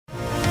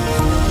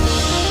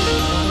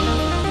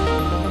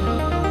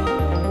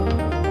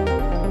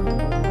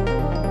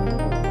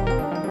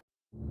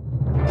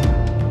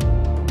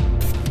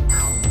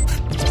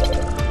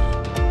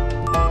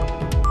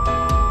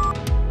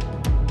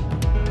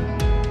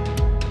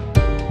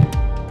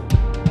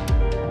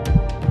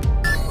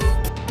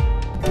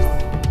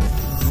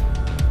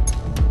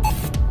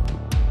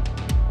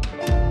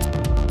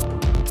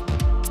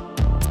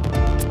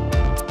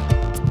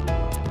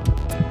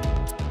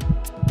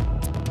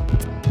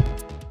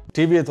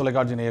TVI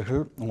தொலைக்காட்சி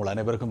நேயர்கள் உங்கள்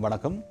அனைவருக்கும்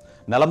வணக்கம்.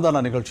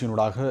 நலம்தானா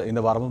நிகழ்ச்சியினூடாக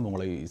இந்த வாரமும்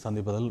உங்களை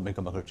சந்திப்பதில்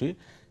மிக்க மகிழ்ச்சி.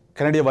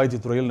 கனடிய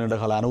வைத்தியத்துறையில்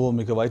நீண்டகால அனுபவம்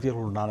மிக்க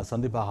வைத்தியர்களுடனான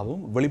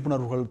சந்திப்பாகவும்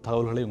விழிப்புணர்வுகள்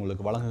தகவல்களை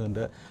உங்களுக்கு வழங்குகின்ற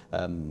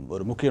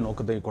ஒரு முக்கிய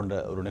நோக்கத்தை கொண்ட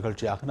ஒரு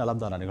நிகழ்ச்சியாக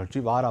நலம்தானா நிகழ்ச்சி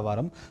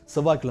வாரம்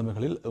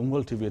செவ்வாய்க்கிழமைகளில்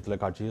உங்கள் டிவிஐ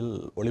தொலைக்காட்சியில்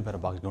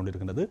ஒளிபரப்பாகிக்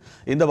கொண்டிருக்கின்றது.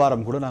 இந்த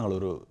வாரம் கூட நாங்கள்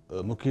ஒரு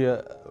முக்கிய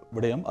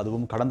விடயம்,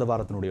 அதுவும் கடந்த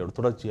வாரத்தினுடைய ஒரு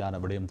தொடர்ச்சியான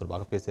விடயம்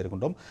தொடர்பாக பேச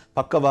இருக்கின்றோம்.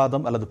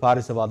 பக்கவாதம் அல்லது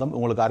பாரிசவாதம்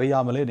உங்களுக்கு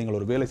அறியாமலே நீங்கள்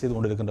ஒரு வேலை செய்து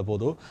கொண்டிருக்கின்ற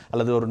போதோ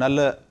அல்லது ஒரு நல்ல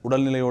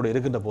உடல்நிலையோடு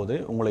இருக்கின்ற போதே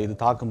உங்களை இது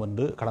தாக்கும்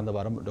என்று கடந்த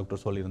வாரம்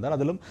டாக்டர் சொல்லியிருந்தார்.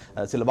 அதிலும்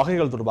சில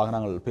வகைகள் தொடர்பாக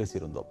நாங்கள்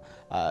பேசியிருந்தோம்.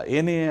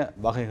 ஏனைய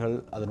வகைகள்,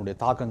 அதனுடைய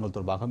தாக்கங்கள்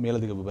தொடர்பாக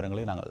மேலதிக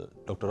விவரங்களை நாங்கள்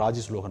டாக்டர்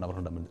ராஜேஷ் லோகன்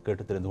அவர்களிடம்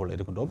கேட்டு தெரிந்து கொள்ள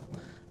இருக்கின்றோம்.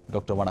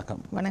 டாக்டர்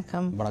வணக்கம்.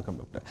 வணக்கம். வணக்கம்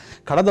டாக்டர்.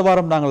 கடந்த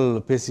வாரம் நாங்கள்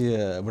பேசிய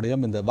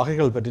விடயம் இந்த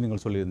வகைகள் பற்றி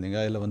நீங்கள் சொல்லியிருந்தீங்க.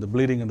 இதில் வந்து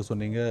ப்ளீடிங் என்று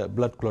சொன்னீங்க,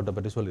 பிளட் க்ளாட்டை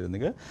பற்றி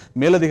சொல்லியிருந்தீங்க.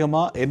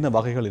 மேலதிகமாக என்ன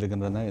வகைகள்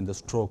இருக்கின்றன இந்த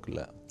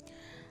ஸ்ட்ரோக்கில்?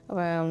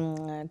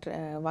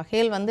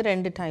 வகைகள் வந்து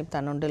 2 டைப்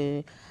தான். ஒன்று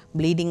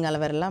ப்ளீடிங்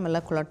அளவரலாம்,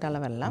 இல்லை குளட்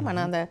அளவரலாம்.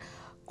 ஆனால் அந்த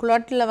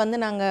குளட்டில் வந்து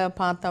நாங்கள்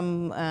பார்த்தோம்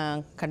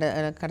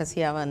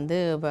கடைசியாக வந்து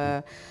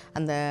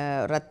அந்த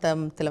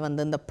ரத்தத்தில்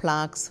வந்து இந்த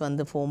பிளாக்ஸ்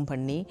வந்து ஃபார்ம்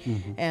பண்ணி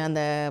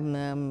அந்த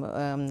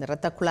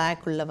இரத்த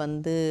குழாய்க்குள்ளே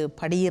வந்து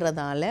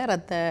படிகிறதால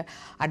இரத்த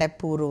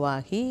அடைப்பு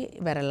உருவாகி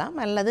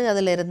வரலாம். அல்லது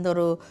அதில் இருந்து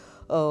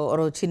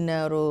ஒரு சின்ன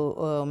ஒரு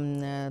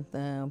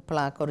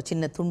பிளாக், ஒரு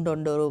சின்ன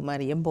துண்டொண்டு, ஒரு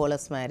மாதிரி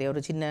எம்போலஸ் மாதிரி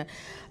ஒரு சின்ன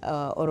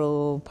ஒரு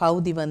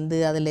பகுதி வந்து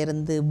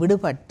அதிலிருந்து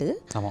விடுபட்டு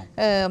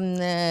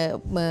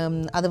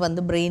அது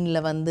வந்து பிரெயினில்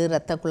வந்து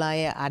இரத்த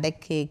குழாயை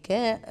அடக்கிக்க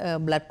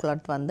பிளட்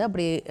கிளாட் வந்து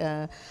அப்படி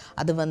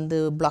அது வந்து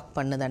பிளாக்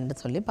பண்ணுதுன்னு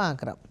சொல்லி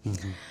பார்க்குறோம்.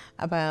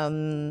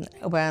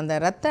 அப்போ அந்த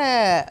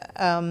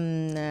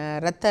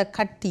இரத்த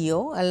கட்டியோ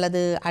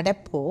அல்லது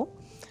அடைப்போ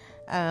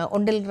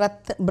ஒன்றில்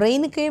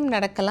பிரெயினுக்கையும்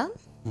நடக்கலாம்,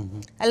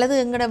 அல்லது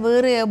எங்களோட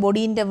வேறு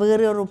பொடின்ற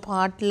வேறு ஒரு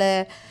பாட்டில்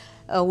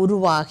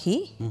உருவாகி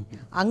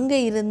அங்கே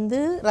இருந்து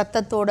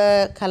ரத்தத்தோட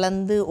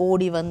கலந்து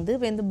ஓடி வந்து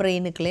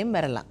பிரெயினுக்குள்ளேயும்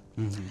வரலாம்.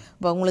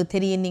 இப்போ உங்களுக்கு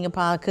தெரியும்,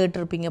 நீங்கள்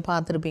கேட்டிருப்பீங்க,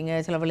 பார்த்துருப்பீங்க,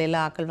 சில வழியில்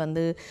ஆக்கள்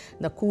வந்து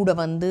இந்த கூடை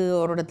வந்து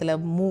ஒரு இடத்துல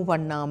மூவ்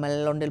பண்ணாமல்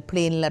ஒன்றில்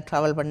பிளேனில்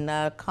ட்ராவல் பண்ண,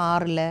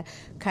 காரில்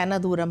கன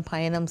தூரம்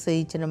பயணம்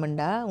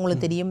செய்யணுமெண்டா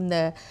உங்களுக்கு தெரியும் இந்த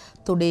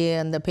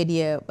அந்த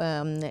பெரிய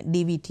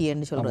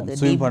டிவிடின்னு சொல்கிறது,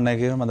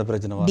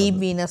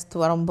 டீப் வீனஸ்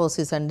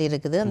த்ரோம்போசிஸ்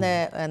இருக்குது.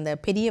 அந்த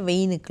பெரிய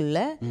வெயினுக்குள்ள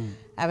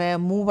அவ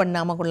மூவ்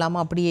பண்ணாமல்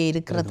கொள்ளாமல் அப்படியே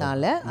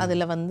இருக்கிறதால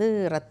அதில் வந்து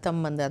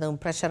ரத்தம் வந்து அதுவும்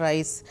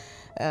ப்ரெஷரைஸ்,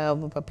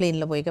 இப்போ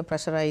பிளேனில் போய்க்க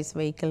ப்ரெஷரைஸ்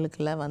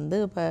வெஹிக்கிளுக்குள்ள வந்து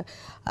இப்போ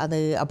அது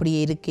அப்படியே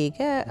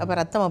இருக்கேக்க, அப்போ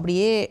ரத்தம்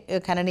அப்படியே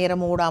கன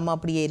நேரம் ஓடாமல்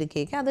அப்படியே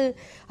இருக்கேக்க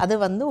அது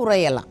வந்து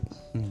உறையலாம்.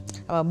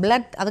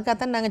 பிளட்,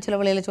 அதுக்காகத்தான் நாங்கள் சில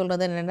வழியில்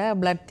சொல்கிறது என்னென்னா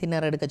பிளட்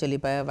தின்னர் எடுக்க சொல்லி,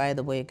 இப்போ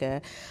வயது போய்க்க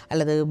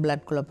அல்லது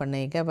பிளட் குள்ள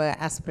பண்ணிக்க, இப்போ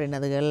ஆஸ்பிரின்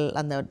அதுகள்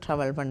அந்த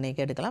ட்ராவல்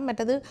பண்ணிக்க எடுக்கலாம்.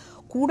 மற்றது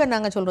கூட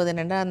நாங்கள் சொல்கிறது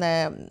என்னென்னா அந்த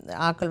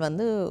ஆக்கள்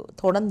வந்து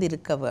தொடர்ந்து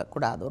இருக்க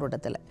கூடாது, ஒரு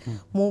இடத்துல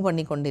மூவ்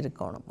பண்ணி கொண்டு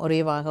இருக்கணும்,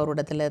 ஒரேவாக ஒரு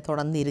இடத்துல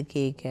தொடர்ந்து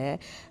இருக்கேக்க.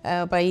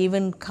 இப்போ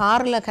ஈவன்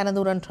காரில்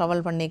கனதூரம்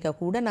ட்ராவல் பண்ணிக்க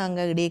கூட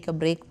நாங்கள் இடையக்க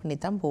பிரேக் பண்ணி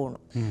தான்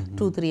போகணும்.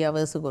 2-3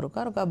 ஹவர்ஸுக்கு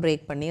ஒருக்கா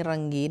பிரேக் பண்ணி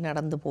இறங்கி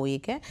நடந்து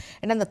போய்க்க.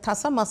 ஏன்னா அந்த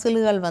தச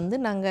மசில்கள் வந்து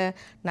நாங்கள்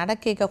நடக்க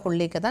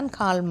கொள்ளிக்க தான்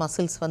கால்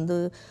மசில்ஸ் வந்து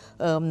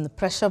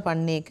ப்ரெஷர்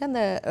பண்ணிக்க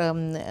அந்த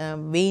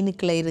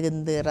வெயினுக்குள்ளே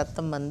இருந்து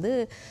ரத்தம் வந்து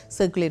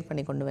சர்க்குலேட்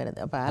பண்ணி கொண்டு வருது.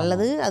 அப்போ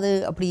அல்லது அது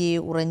அப்படியே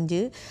உறைஞ்சு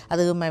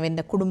அது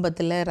அவன்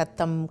குடும்பத்தில்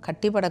ரத்தம்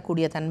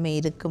கட்டிப்படக்கூடிய தன்மை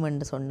இருக்கும்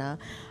என்று சொன்னால்,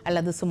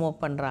 அல்லது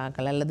ஸ்மோக் பண்ணுற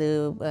ஆக்கள் அல்லது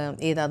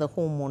ஏதாவது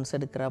ஹோமோன்ஸ்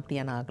எடுக்கிற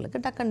அப்படியான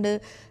ஆக்களுக்கு டக்குண்டு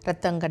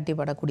ரத்தம்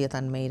கட்டிப்படக்கூடிய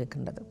தன்மை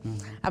இருக்கின்றது.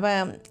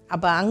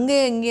 அப்போ அங்கே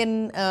எங்கே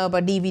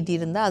இப்போ டிவிடி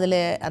இருந்தால் அதில்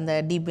அந்த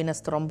டீப்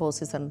வீனஸ்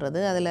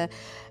த்ரோம்போசிஸ்ன்றது அதில்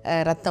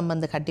ரத்தம்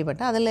வந்து கட்டிப்பட்டு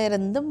அதில்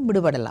இருந்தும்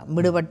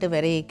விடுபட்டு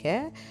வரைக்க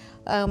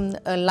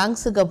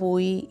லங்ஸுக்கு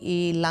போய்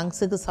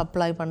லங்ஸுக்கு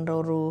சப்ளை பண்ணுற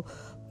ஒரு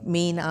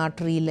மெயின்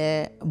ஆர்ட்ரியில்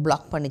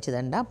பிளாக்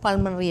பண்ணிச்சுதுண்டா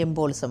பல்மனரி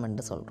எம்போலிசம்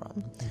என்று சொல்கிறோம்.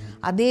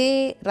 அதே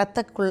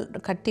இரத்த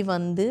கட்டி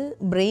வந்து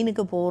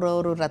பிரெயினுக்கு போகிற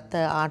ஒரு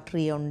இரத்த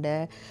ஆர்ட்ரியோண்ட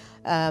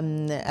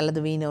அல்லது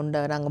வெயினோண்ட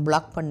நாங்கள்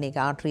பிளாக் பண்ணிக்க,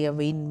 ஆர்ட்ரியை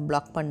வெயின்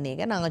பிளாக்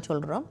பண்ணிக்க நாங்கள்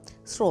சொல்கிறோம்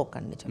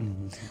ஸ்ட்ரோக்குன்னு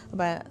சொல்கிறோம்.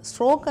 அப்போ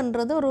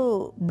ஸ்ட்ரோக்குன்றது ஒரு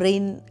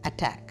பிரெயின்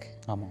அட்டாக்.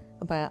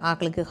 இப்போ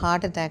ஆக்களுக்கு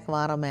ஹார்ட் அட்டாக்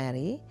வர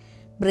மாதிரி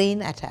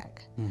பிரெயின் அட்டாக்.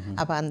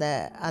 அப்போ அந்த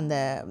அந்த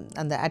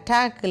அந்த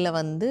அட்டாக்கில்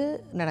வந்து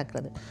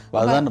நடக்கிறது,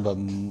 அதுதான் இப்போ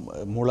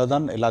மூளை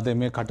தான்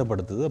எல்லாத்தையுமே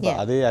கட்டுப்படுத்துது. இப்போ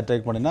அதே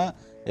அட்டாக் பண்ணினா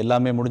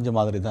எல்லாமே முடிஞ்ச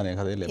மாதிரி தான்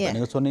கதை இல்லை. இப்போ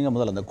நீங்கள் சொன்னீங்க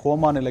முதல்ல அந்த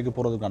கோமா நிலைக்கு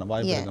போகிறதுக்கான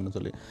வாய்ப்பு இருக்குன்னு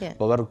சொல்லி,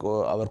 இப்போ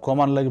அவர்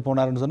கோமா நிலைக்கு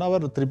போனாருன்னு சொன்னால்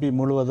அவர் திருப்பி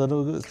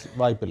முழுவதற்கு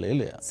வாய்ப்பு இல்லை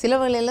இல்லையா? சில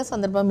வேளையில்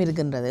சந்தர்ப்பம்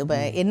இருக்கின்றது. இப்போ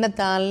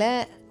என்னத்தால்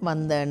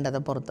வந்தன்றதை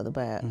பொறுத்தது.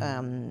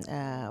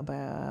 இப்போ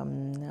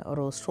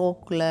ஒரு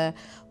ஸ்ட்ரோக்கில்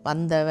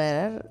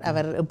வந்தவர்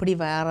அவர் எப்படி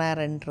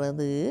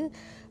வராருன்றது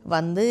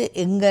வந்து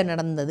எங்கே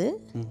நடந்தது,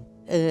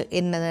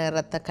 என்ன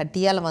ரத்த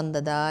கட்டியால்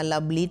வந்ததா இல்லை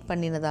ப்ளீட்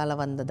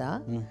பண்ணினதால் வந்ததா,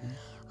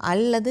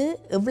 அல்லது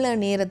எவ்வளோ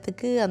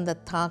நேரத்துக்கு அந்த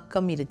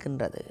தாக்கம்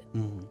இருக்கின்றது,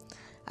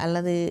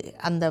 அல்லது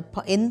அந்த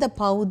எந்த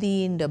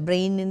பகுதியின்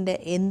பிரெயினின்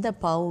எந்த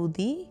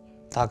பகுதி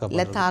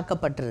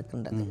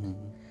தாக்கப்பட்டிருக்கின்றது.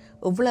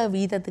 எவ்வளோ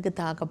வீதத்துக்கு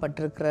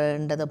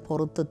தாக்கப்பட்டிருக்கிறன்றதை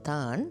பொறுத்து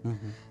தான்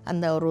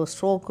அந்த ஒரு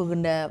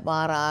ஸ்ட்ரோக்குன்ற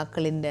வார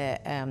ஆக்களின்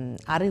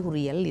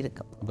அறிகுறிகள்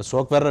இருக்கும். இப்போ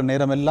ஸ்ட்ரோக் வர்ற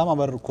நேரம் எல்லாம்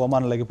அவர் கோமா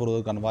நிலைக்கு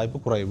போகிறதுக்கான வாய்ப்பு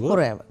குறைவு.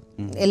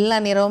 எல்லா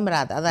நேரமும்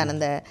வராது. அதான்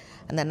அந்த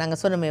அந்த நாங்கள்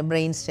சொன்னோமே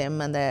பிரெயின் ஸ்டெம்,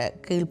 அந்த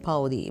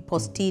கீழ்ப்பகுதி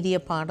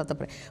posterior part of the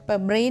brain. இப்போ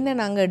பிரெயினை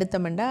நாங்கள்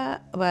எடுத்தோம்னா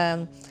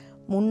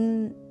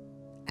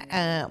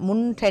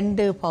முன்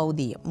 2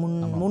 பகுதியும்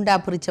முண்டா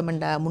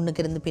பிரிச்சமெண்டா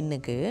முன்னுக்கு இருந்து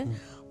பின்னுக்கு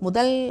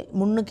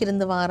முன்னுக்கு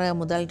இருந்து வர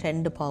முதல்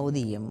 2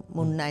 பகுதியும்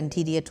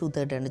anterior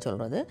 2/3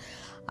 சொல்கிறது.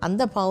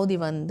 அந்த பகுதி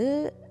வந்து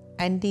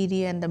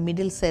anterior and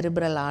middle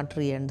cerebral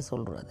artery என்று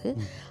சொல்கிறது.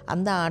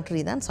 அந்த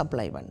ஆர்ட்ரி தான்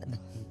சப்ளை பண்ணுது.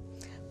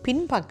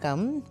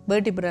 பின்பக்கம்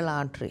வெர்டிபிரல்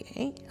ஆர்ட்ரி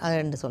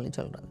அதுன்னு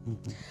சொல்கிறது.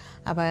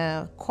 அப்போ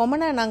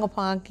கொமனாக நாங்கள்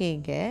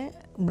பார்க்க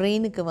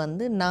பிரெயினுக்கு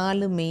வந்து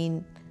 4 மெயின்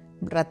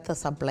ரத்த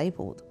சப்ளை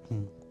போகுது.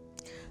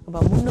 அப்போ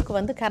முன்னுக்கு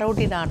வந்து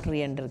கரோட்டிட் ஆர்ட்ரி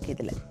என்று இருக்குது.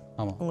 இதில்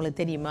உங்களுக்கு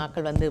தெரியுமா,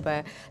 ஆக்கள் வந்து இப்போ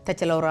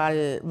தச்சல ஒரு ஆள்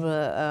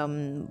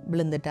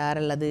விழுந்துட்டார்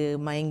அல்லது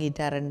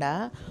மயங்கிட்டாருண்டா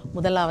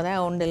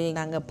முதலாவதாக ஒன்றில்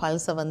நாங்கள்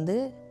பல்ஸை வந்து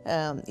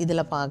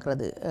இதில்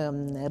பார்க்குறது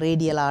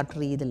ரேடியல்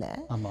ஆர்ட்ரி இதில்,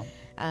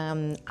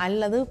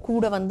 அல்லது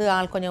கூட வந்து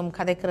ஆள் கொஞ்சம்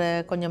கதைக்கிற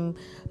கொஞ்சம்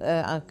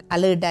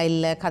அலர்ட்டாக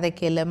இல்லை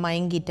கதைக்கல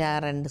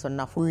மயங்கிட்டாருன்னு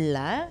சொன்னால்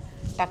ஃபுல்லாக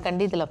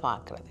டக்கண்டு இதில்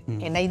பார்க்குறது.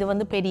 ஏன்னா இது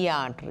வந்து பெரிய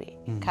ஆர்ட்ரி,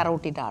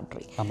 கரோட்டிட்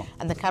ஆர்ட்ரி.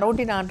 அந்த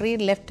carotid artery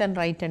left and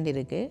right hand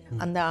இருக்குது.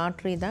 அந்த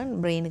ஆர்ட்ரி தான்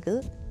பிரெயினுக்கு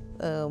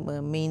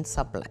மெயின்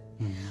சப்ளை.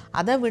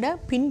 அதை விட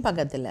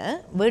பின்பக்கத்தில்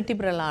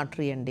வெர்டிபிரல்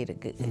ஆர்ட்ரி என்று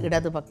இருக்குது.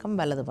 இடது பக்கம்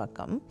வலது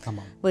பக்கம்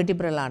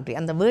வெர்டிபிரல் ஆர்ட்ரி.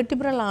 அந்த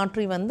வெர்டிபிரல்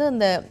ஆர்ட்ரி வந்து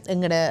அந்த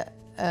எங்களோட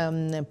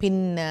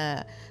பின்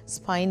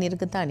ஸ்பைன்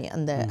இருக்குத்தானே,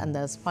 அந்த அந்த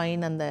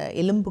ஸ்பைன் அந்த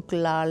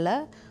எலும்புக்குள்ளால்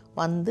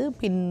வந்து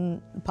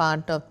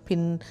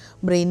பின்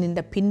பிரெயினின்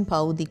பின்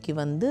பகுதிக்கு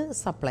வந்து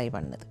சப்ளை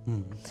பண்ணுது.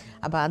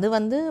 அப்போ அது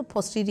வந்து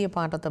பொஸ்டீரியர்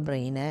பார்ட் ஆஃப் த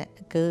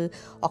பிரெயினுக்கு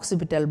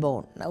occipital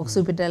phone,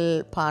 occipital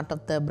part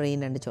of the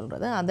பிரெயின்னு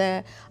சொல்கிறது.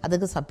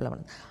 அதுக்கு சப்ளை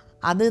பண்ணுது.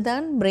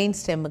 அதுதான் பிரெயின்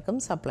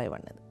ஸ்டெம்முக்கும் சப்ளை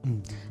பண்ணுது.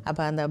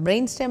 அப்போ அந்த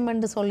பிரெயின்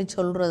ஸ்டெம்ன்னு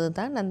சொல்கிறது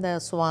தான் அந்த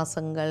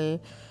சுவாசங்கள்,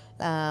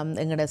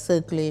 எங்களோட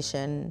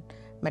சர்க்குலேஷன்,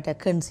 மற்ற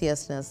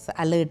கன்சியஸ்னஸ்,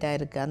 அலர்ட்டாக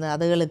இருக்குது அந்த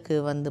அதுகளுக்கு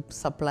வந்து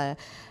சப்ளை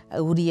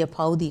உரிய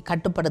பகுதி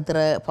கட்டுப்படுத்துகிற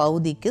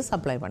பகுதிக்கு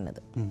சப்ளை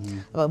பண்ணுது.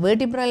 அப்போ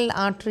வெர்டிபிரல்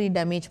ஆர்ட்ரி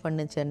டேமேஜ்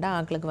பண்ணுச்சுன்னா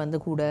ஆக்களுக்கு வந்து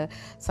கூட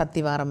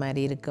சத்தி வார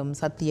மாதிரி இருக்கும்,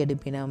 சத்தி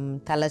எடுப்பினம்,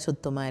 தலை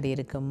சுத்து மாதிரி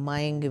இருக்கும்,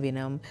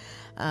 மயங்குவினம்,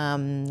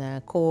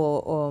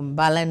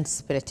 பேலன்ஸ்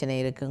பிரச்சனை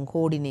இருக்கும்,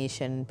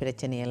 கோஆர்டினேஷன்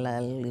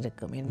பிரச்சனையெல்லாம்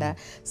இருக்கும். ஏன்னா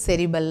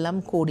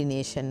செரிபெல்லம்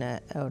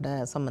கோஆர்டினேஷனோட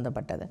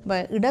சம்மந்தப்பட்டது. இப்போ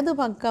இடது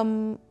பக்கம்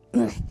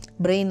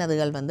பிரெயின்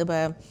அதுகள் வந்து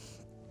இப்போ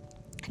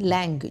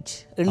லாங்குவேஜ்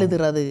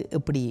எழுதுறது,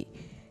 எப்படி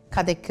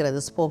கதைக்கிறது,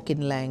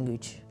 ஸ்போக்கன்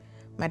லாங்குவேஜ்,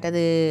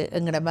 மற்றது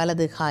எங்களோட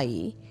வலது ஹாய்,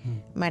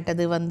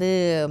 மற்றது வந்து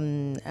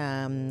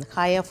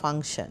ஹையர்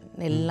ஃபங்க்ஷன்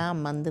எல்லாம்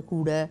வந்து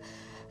கூட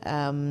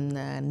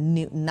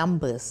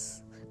நம்பர்ஸ்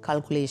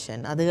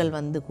கால்குலேஷன் அதுகள்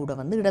வந்து கூட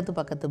வந்து இடது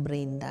பக்கத்து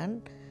பிரெயின் தான்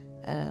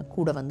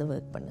கூட வந்து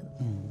ஒர்க் பண்ணுது.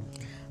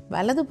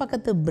 வலது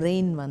பக்கத்து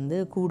பிரெயின் வந்து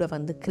கூட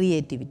வந்து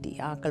க்ரியேட்டிவிட்டி,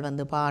 ஆக்கள்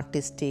வந்து இப்போ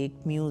ஆர்டிஸ்டிக்,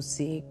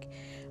 மியூசிக்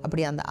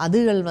அப்படி அந்த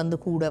அதுகள் வந்து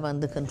கூட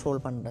வந்து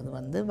கண்ட்ரோல் பண்ணுறது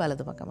வந்து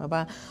வலது பக்கம். அப்போ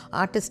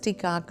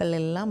ஆர்டிஸ்டிக் ஆக்கள்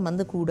எல்லாம்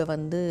வந்து கூட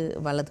வந்து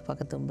வலது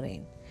பக்கத்து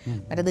பிரெயின்.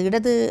 மற்றது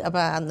இடது,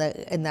 அப்போ அந்த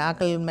இந்த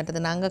ஆக்கள்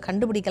மற்றது நாங்கள்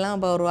கண்டுபிடிக்கலாம்.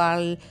 அப்போ ஒரு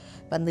ஆள்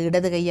வந்து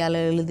இடது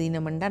கையால்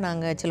எழுதினோம்னா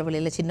நாங்கள் சில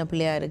பிள்ளையில் சின்ன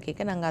பிள்ளையாக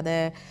இருக்க நாங்கள் அதை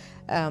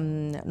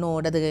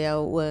இடது கையா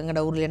எங்களோட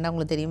ஊரில் என்ன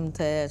உங்களுக்கு தெரியும்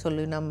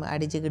சொல்லி நம்ம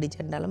அடித்து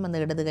கிடிச்சுட்டாலும் அந்த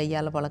இடது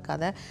கையால்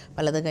பழக்காத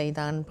வலது கை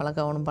தான்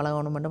பழகணும்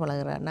மட்டும்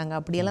பழகிறார். நாங்கள்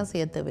அப்படியெல்லாம்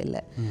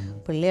சேர்த்தவில்லை.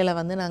 பிள்ளைகளை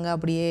வந்து நாங்கள்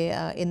அப்படியே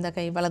எந்த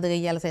கை வலது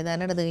கையால் செய்தா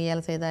என்ன இடது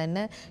கையால் செய்தா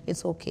என்ன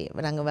இட்ஸ் ஓகே,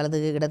 நாங்கள்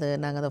வலது இடது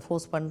நாங்கள் அதை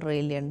ஃபோர்ஸ் பண்ணுற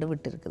இல்லையண்டு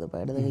விட்டு இருக்குது. இப்போ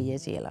இடது கையை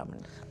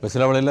செய்யலாம்னு இப்போ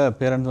சில வழியில்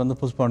பேரண்ட்ஸ் வந்து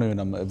புஷ் பண்ணுவோம்,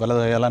 நம்ம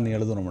வலது கையெல்லாம் நீ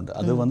எழுதணும்,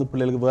 அது வந்து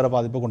பிள்ளைகளுக்கு வேறு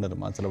பாதிப்பை கொண்டு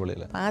வருமா? சில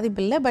வழியில் பாதிப்பு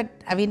இல்லை, பட்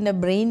அவன்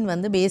பிரெயின்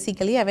வந்து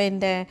பேசிக்கலி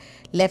அவன்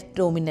லெஃப்ட்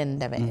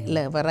டோமினன்ட், அவன் இல்லை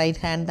ரைட்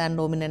ஹேண்ட் தான்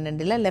டோமினன்ட்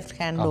இல்லை லெஃப்ட்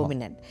ஹேண்ட்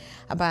டோமினன்ட்.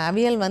 அப்போ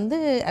அவியல் வந்து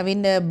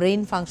அவன்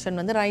பிரெயின் ஃபங்க்ஷன்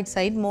வந்து ரைட்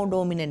சைட் மோர்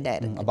டோமினண்டாக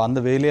இருக்குது. அப்போ அந்த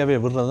வேலையாகவே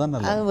விடுறது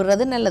அது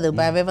விடுறது நல்லது.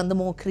 இப்போ அவை வந்து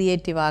மோர்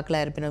க்ரியேட்டிவ்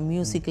ஆக்கலாக இருப்பினோம்,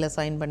 மியூசிக்கில்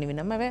சைன்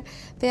பண்ணிவினோம், அவன்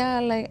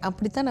தேவை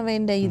அப்படித்தான்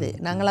அவன் இது.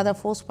 நாங்கள் அதை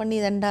ஃபோர்ஸ் பண்ணி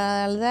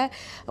இதெண்டால் தான்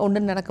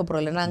ஒன்றும் நடக்க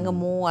போகிறோம். நாங்கள்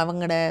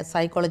அவங்களோட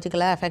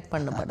சைக்காலஜிக்கலாக அஃபெக்ட்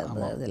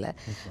பண்ணப்படுது. அதில்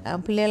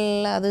பிள்ளைகள்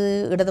அது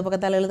இடது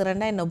பக்கத்தால்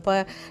எழுதுறேன்டா என்ன இப்போ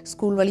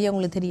ஸ்கூல் வழியாக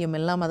உங்களுக்கு தெரியும்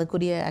எல்லாம்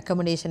அதுக்குரிய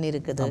அக்கமடேஷன்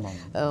இருக்குது.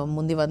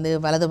 முந்தி வந்து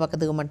வலது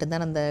பக்கத்துக்கு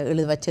மட்டும்தான் அந்த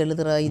வச்சு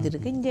எழுதுகிற இது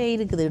இருக்குது, இங்கே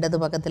இருக்குது இடது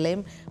பக்கத்துலேயும்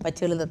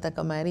வச்சு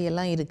எழுதத்தக்க மாதிரி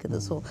எல்லாம் இருக்குது.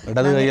 ஸோ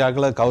இடது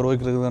கையாக்களை கௌரவ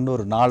வைக்கிறதுக்கு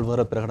ஒரு நாள்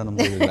வேறு பிரகடனம்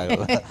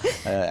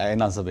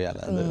ஐநா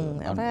சபையால்.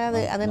 அப்போ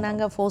அதை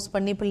நாங்கள் ஃபோர்ஸ்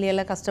பண்ணி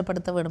பிள்ளைகளை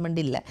கஷ்டப்படுத்த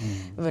விடமெண்டு இல்லை.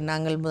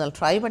 நாங்கள் முதல்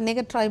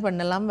ட்ரை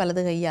பண்ணலாம்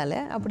வலது கையால்,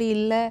 அப்படி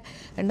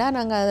இல்லைண்டா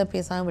நாங்கள் அதை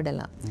பேசாமல்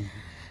விடலாம்.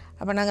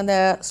 அப்போ நாங்கள் அந்த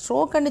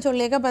ஸ்ட்ரோக்குன்னு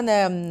சொல்லியிருக்க இப்போ அந்த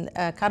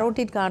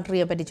கரோட்டிட்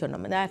ஆர்ட்ரியை பற்றி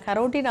சொன்னோம். இந்த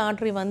கரோட்டிட்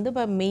ஆர்ட்ரி வந்து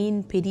இப்போ மெயின்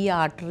பெரிய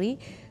ஆர்ட்ரி,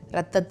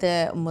 ரத்தத்தை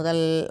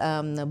முதல்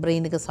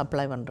பிரெயினுக்கு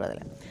சப்ளை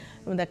பண்ணுறதுல.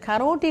 இந்த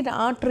கரோட்டிட்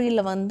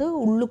ஆர்ட்ரியில் வந்து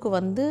உள்ளுக்கு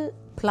வந்து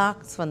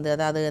பிளாக்ஸ் வந்து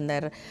அதாவது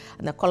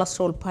அந்த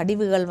கொலஸ்ட்ரால்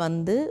படிவுகள்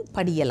வந்து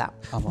படியலாம்.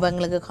 இப்போ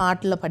எங்களுக்கு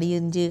ஹார்ட்டில்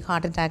படிஞ்சு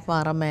ஹார்ட் அட்டாக்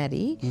வர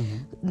மாதிரி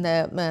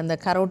இந்த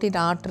கரோட்டிட்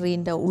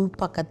ஆர்டரின்ற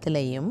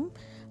உள்பக்கத்திலையும்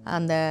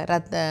அந்த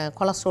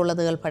கொலஸ்ட்ரால்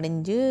அதுகள்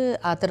படிஞ்சு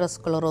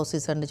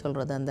ஆத்தெரோஸ்க்ளரோசிஸ்ன்னு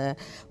சொல்கிறது அந்த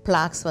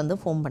பிளாக்ஸ் வந்து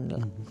ஃபார்ம்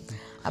பண்ணலாம்.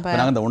 அப்போ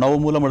நாங்கள் இந்த உணவு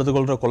மூலம்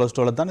எடுத்துக்கொள்கிற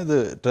கொலஸ்ட்ராலை தான் இது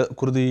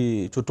குருதி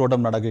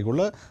சுற்றோட்டம்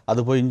நடக்கக்குள்ள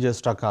அது போய் இங்கே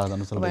ஸ்டக்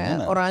ஆகுதுன்னு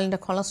சொல்லுவாங்க. ஒரு ஆளுடைய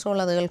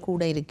கொலஸ்ட்ரால் அதுகள்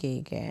கூட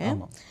இருக்கேக்க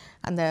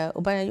அந்த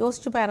இப்போ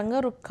யோசிச்சு பாருங்க,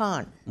 ஒரு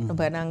கான்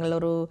இப்போ நாங்கள்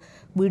ஒரு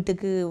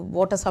வீட்டுக்கு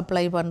வாட்டர்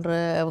சப்ளை பண்ணுற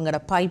அவங்களோட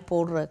பைப்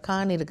போடுற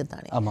கான் இருக்குது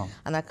தானே,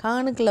 அந்த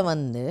கானுக்குள்ள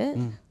வந்து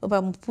இப்போ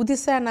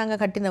புதுசாக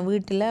நாங்கள் கட்டின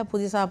வீட்டில்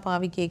புதுசாக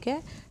பாவிக்க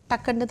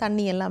டக்குன்னு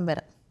தண்ணி எல்லாம் பெற.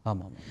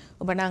 ஆமாம்.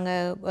 இப்போ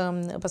நாங்கள்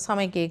இப்போ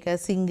சமைக்க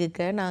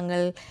சிங்குக்க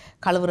நாங்கள்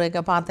கழுவுறக்க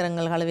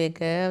பாத்திரங்கள்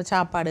கழுவிக்க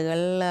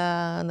சாப்பாடுகள்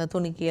அந்த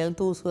துணிக்கைகள்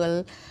தூசுகள்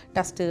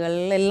டஸ்ட்டுகள்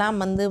எல்லாம்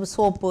வந்து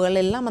சோப்புகள்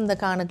எல்லாம் அந்த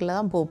காணுக்குள்ள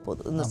தான்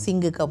போகுது. இந்த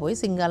சிங்குக்க போய்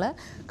சிங்கால்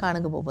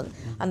காணுக்கு போகுது.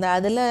 அந்த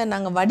அதில்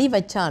நாங்கள் வடி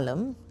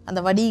வச்சாலும் அந்த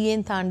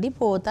வடியையும் தாண்டி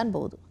போகத்தான்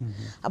போகுது.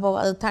 அப்போ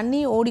அது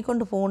தண்ணி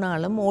ஓடிக்கொண்டு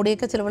போனாலும்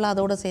ஓடியக்க சிலவெல்லாம்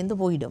அதோட சேர்ந்து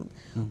போயிடும்.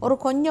 ஒரு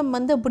கொஞ்சம்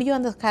வந்து எப்படியும்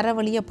அந்த கரை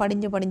வழியை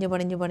படிஞ்சு படிஞ்சு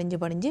படிஞ்சு படிஞ்சு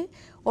படிஞ்சு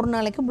ஒரு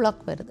நாளைக்கு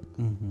பிளாக் வருது.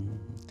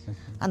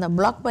 அந்த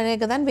பிளாக்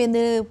பண்ணிக்க தான்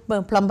வந்து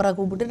ப்ளம்பரை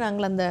கூப்பிட்டு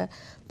நாங்கள் அந்த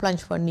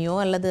ப்ளஞ்ச் பண்ணியோ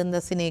அல்லது அந்த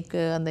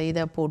சினேக்கு அந்த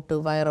இதை போட்டு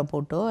வயரை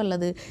போட்டோ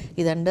அல்லது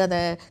இதண்டு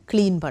அதை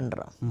க்ளீன்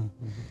பண்ணுறோம்.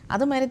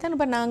 அது மாதிரி தான்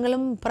இப்போ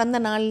நாங்களும் பிறந்த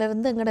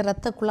நாள்லேருந்து எங்களோட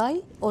இரத்த குழாய்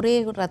ஒரே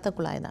இரத்த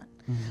குழாய் தான்.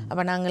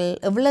 அப்போ நாங்கள்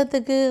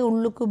எவ்வளோத்துக்கு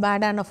உள்ளுக்கு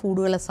பேடான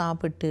ஃபுட்டுகளை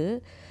சாப்பிட்டு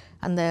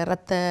அந்த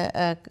இரத்த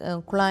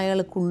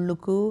குழாய்களுக்கு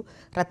உள்ளுக்கு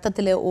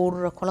ரத்தத்தில்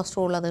ஓடுற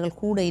கொலஸ்ட்ரால் அதுகள்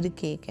கூட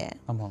இருக்கேக்க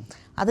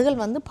அதுகள்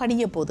வந்து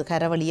படிய போகுது.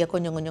 கரைவழியை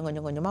கொஞ்சம் கொஞ்சம்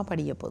கொஞ்சம் கொஞ்சமாக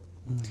படிய போகுது.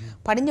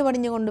 படிஞ்சு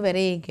படிஞ்சு கொண்டு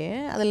வரையக்க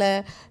அதில்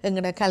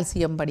எங்களோட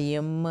கால்சியம்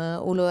படியும்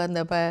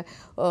அந்த இப்போ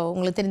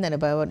உங்களுக்கு தெரிந்தானே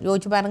இப்போ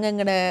யோசிச்சு பாருங்கள்,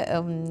 எங்களோட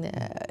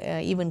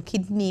ஈவன்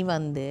கிட்னி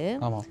வந்து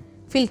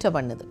ஃபில்டர்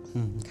பண்ணுது.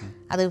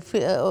 அது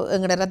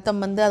எங்களோட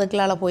ரத்தம் வந்து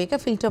அதுக்குள்ளால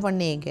போய்க்க ஃபில்டர்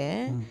பண்ணிக்க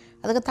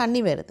அதுக்கு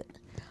தண்ணி வருது.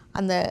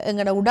 அந்த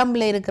எங்களோட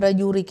உடம்பில் இருக்கிற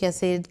யூரிக்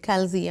ஆசிட்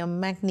கால்சியம்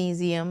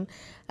மேக்னீசியம்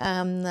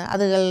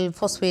அதுகள்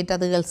ஃபாஸ்பேட்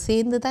அதுகள்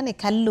சேர்ந்து தானே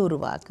கல்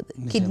உருவாக்குது.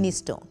 கிட்னி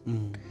ஸ்டோன்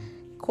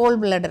கோல்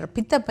பிளடர்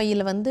பித்த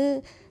பையில் வந்து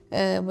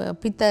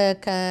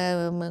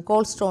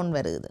கோல் ஸ்டோன்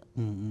வருது,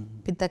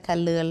 பித்த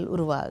கல்லுகள்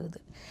உருவாகுது.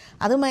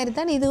 அது மாதிரி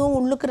தான் இதுவும்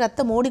உள்ளுக்கு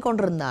ரத்தம்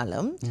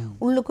ஓடிக்கொண்டிருந்தாலும்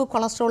உள்ளுக்கு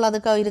கொலஸ்ட்ரால்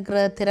அதுக்கு இருக்கிற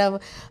திரவ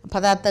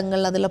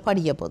பதார்த்தங்கள் அதில்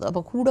படிய போகுது.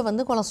 அப்போ கூட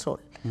வந்து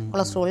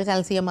கொலஸ்ட்ரால்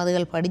கால்சியம்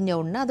அதுகள் படிஞ்ச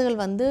உடனே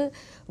அதுகள் வந்து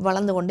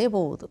வளர்ந்து கொண்டே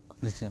போகுது.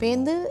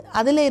 பேருந்து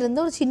அதில் இருந்து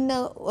ஒரு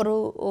சின்ன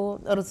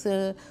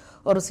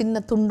ஒரு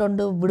சின்ன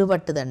துண்டொண்டு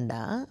விடுபட்டுதண்டா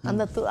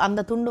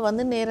அந்த துண்டு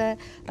வந்து நேர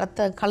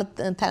ரத்த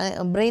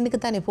பிரெயினுக்கு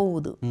தானே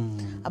போகுது.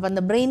 அப்போ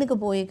அந்த பிரெயினுக்கு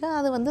போய்க்க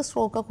அது வந்து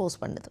ஸ்ட்ரோக்கை கோஸ்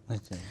பண்ணுது.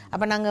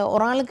 அப்போ நாங்கள்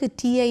ஒரு ஆளுக்கு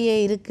டிஐஏ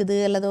இருக்குது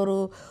அல்லது ஒரு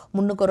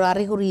முன்னுக்கு ஒரு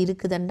அறிகுறி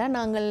இருக்குதுண்டா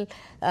நாங்கள்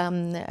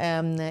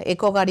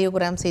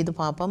எக்கோகார்டியோகிராம் செய்து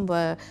பார்ப்போம். இப்போ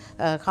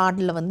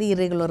ஹார்ட்டில் வந்து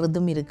இரெகுலர்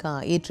ரிதம் இருக்கா,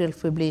 ஏட்ரியல்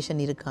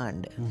ஃபிப்ரிலேஷன்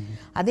இருக்காண்டு.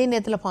 அதே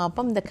நேரத்தில்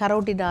பார்ப்போம் இந்த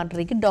கரோட்டிட்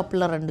ஆர்டரிக்கு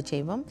டாப்லர் ரெண்டு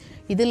செய்வோம்.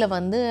 இதில்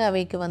வந்து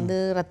அவைக்கு வந்து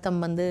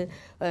ரத்தம் வந்து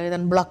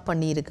இதன் பிளாக்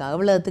பண்ணியிருக்கா,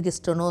 எவ்வளோத்துக்கு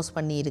ஸ்டெனோஸ்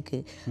பண்ணியிருக்கு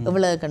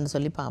எவ்வளோக்குன்னு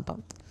சொல்லி பார்ப்போம்.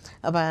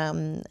 அப்போ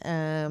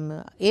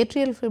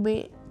ஏட்ரியல்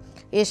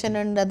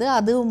ஃபிப்ரிலேஷன்ன்றது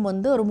அதுவும்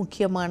வந்து ஒரு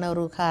முக்கியமான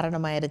ஒரு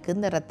காரணமாக இருக்குது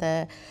இந்த இரத்த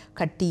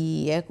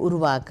கட்டியை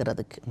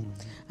உருவாக்குறதுக்கு.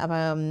 அப்போ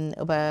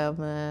இப்போ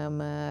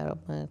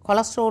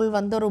கொலஸ்ட்ரால்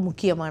வந்து ஒரு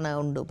முக்கியமான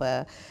உண்டு. இப்போ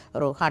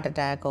ஒரு ஹார்ட்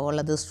அட்டாக்கோ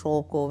அல்லது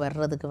ஸ்ட்ரோக்கோ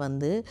வர்றதுக்கு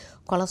வந்து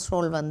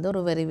கொலஸ்ட்ரால் வந்து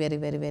ஒரு very very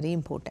very very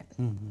important.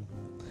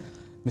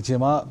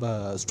 நிச்சயமாக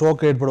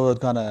ஸ்ட்ரோக்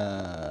ஏற்படுவதற்கான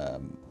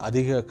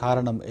அதிக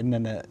காரணம்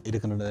என்னென்ன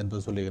இருக்கின்றது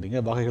என்பது சொல்லிக்கிறீங்க,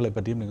 வகைகளை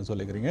பற்றியும் நீங்கள்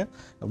சொல்லிக்கிறீங்க.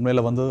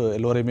 உண்மையில் வந்து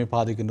எல்லோரையுமே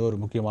பாதிக்கின்ற ஒரு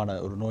முக்கியமான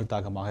ஒரு நோய்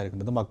தாக்கமாக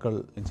இருக்கின்றது. மக்கள்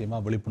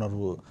நிச்சயமாக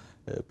விழிப்புணர்வு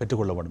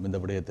பெற்றுக்கொள்ள வேண்டும்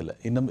இந்த விடயத்தில்.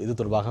 இன்னும் இது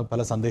தொடர்பாக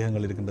பல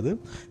சந்தேகங்கள் இருக்கின்றது,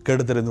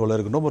 கேட்டு தெரிந்து கொள்ள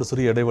இருக்கின்றோம். ஒரு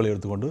சிறிய இடைவெளி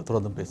எடுத்துக்கொண்டு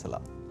தொடர்ந்து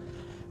பேசலாம்.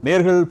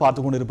 நேர்கள் பார்த்து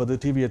கொண்டிருப்பது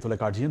டிவிஏ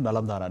தொலைக்காட்சியின்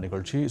நலம்தானா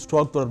நிகழ்ச்சி.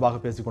 ஸ்ட்ரோக் தொடர்பாக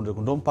பேசிக்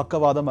கொண்டிருக்கின்றோம்.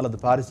 பக்கவாதம் அல்லது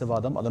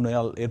பாரிசவாதம்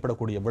அதனால்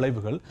ஏற்படக்கூடிய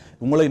விளைவுகள்,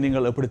 உங்களை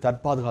நீங்கள் எப்படி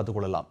தற்பாதுகாத்துக்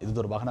கொள்ளலாம், இது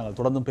தொடர்பாக நாங்கள்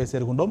தொடர்ந்து பேச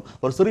இருக்கின்றோம்.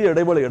 ஒரு சிறிய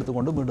இடைவெளி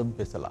எடுத்துக்கொண்டு மீண்டும்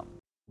பேசலாம்.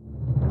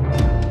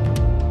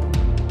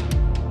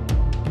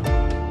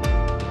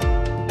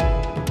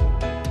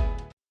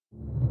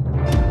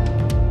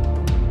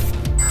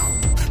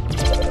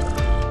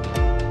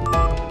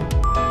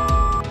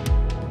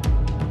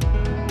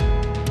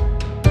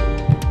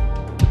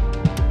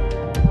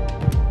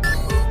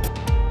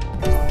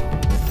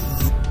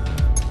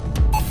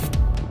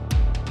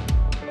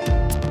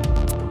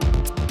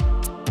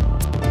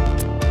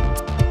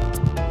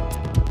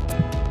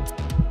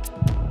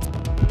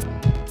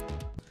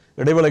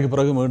 இடைவேளைக்கு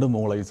பிறகு மீண்டும்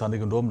உங்களை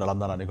சந்திக்கின்றோம்.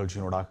 நலம்தானா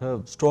நிகழ்ச்சியினூடாக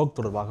ஸ்ட்ரோக்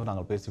தொடர்பாக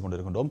நாங்கள் பேசிக்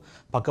கொண்டிருக்கின்றோம்.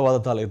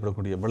 பக்கவாதத்தால்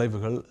ஏற்படக்கூடிய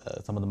விளைவுகள்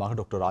சம்பந்தமாக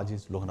டாக்டர்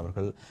ராஜேஷ் லோகன்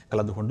அவர்கள்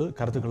கலந்து கொண்டு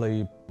கருத்துக்களை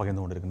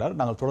பகிர்ந்து கொண்டிருக்கின்றார்.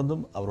 நாங்கள்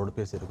தொடர்ந்தும் அவரோடு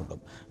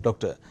பேசியிருக்கின்றோம்.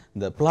 டாக்டர்,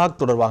 இந்த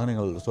பிளாக் தொடர்பாக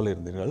நீங்கள்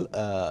சொல்லியிருந்தீர்கள்,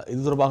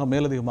 இது தொடர்பாக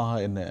மேலதிகமாக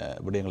என்ன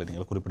விடயங்களை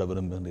நீங்கள் குறிப்பிட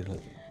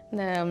விரும்புகின்றீர்கள்?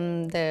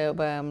 இந்த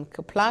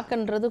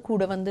பிளாக்ன்றது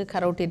கூட வந்து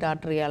கரோட்டிட்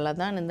ஆர்டரியால்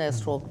தான் இந்த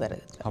ஸ்ட்ரோக்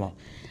வருது. ஆமாம்.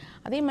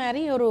 அதே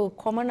மாதிரி ஒரு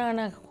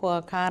காமனான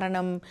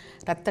காரணம்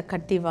இரத்த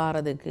கட்டி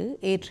வாரதுக்கு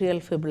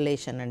ஏட்ரியல்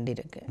ஃபிபிரிலேஷன்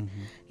இருக்குது.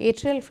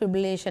 ஏட்ரியல்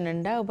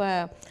ஃபிபிரிலேஷன்ண்டா இப்போ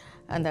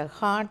அந்த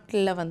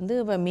ஹார்ட்டில் வந்து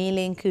இப்போ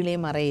மேலேயும்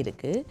கீழேயும் அறை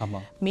இருக்குது.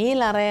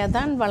 மேல் அறையை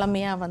தான்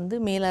வளமையாக வந்து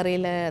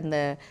மேலறையில் அந்த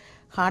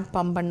ஹார்ட்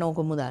பம்ப்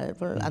பண்ணோக்கு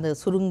முதல் அது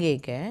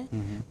சுருங்கேக்க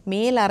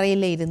மேல்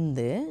அறையில்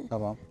இருந்து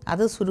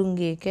அது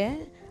சுருங்கேக்க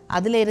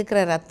அதில் இருக்கிற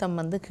ரத்தம்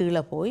வந்து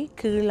கீழே போய்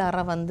கீழ்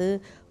அறை வந்து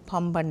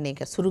பம்ப்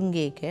பண்ணிக்க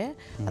சுருங்கேக்க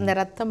அந்த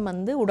ரத்தம்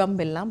வந்து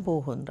உடம்பெல்லாம்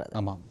போகுன்றது.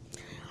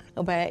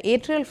 இப்போ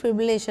ஏட்ரியல்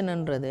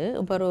ஃபிபிரிலேஷன்ன்றது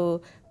இப்போ ஒரு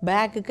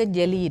பேக்குக்கு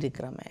ஜெலி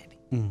இருக்கிற மாதிரி.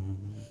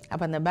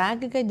 அப்போ அந்த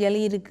பேக்குக்கு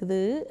ஜெலி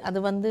இருக்குது, அது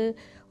வந்து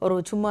ஒரு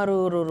சும்மா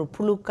ஒரு ஒரு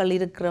புழுக்கள்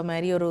இருக்கிற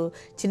மாதிரி ஒரு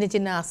சின்ன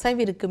சின்ன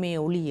அசைவு இருக்குமே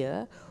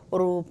ஒழிய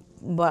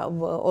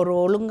ஒரு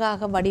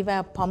ஒழுங்காக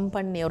வடிவாக பம்ப்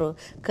பண்ணி ஒரு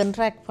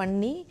கண்ட்ராக்ட்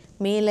பண்ணி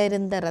மேலே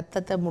இருந்த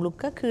ரத்தத்தை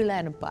முழுக்க கீழே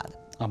அனுப்பாது.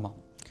 ஆமாம்.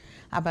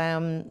 அப்போ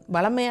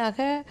வளமையாக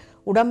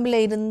உடம்பில்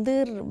இருந்து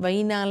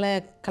வெயினால்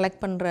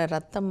கலெக்ட் பண்ணுற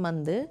ரத்தம்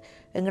வந்து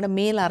எங்களோட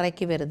மேல்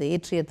அறைக்கு வருது,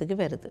 ஏற்றியத்துக்கு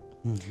வருது.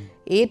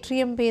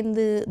 ஏற்றியம்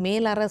பேர்ந்து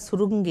மேல் அறை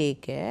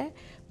சுருங்கேக்க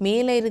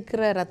மேலே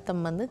இருக்கிற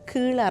ரத்தம் வந்து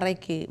கீழ்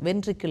அறைக்கு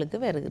வென்ட்ரிக்கிளுக்கு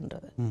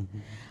வருகின்றது.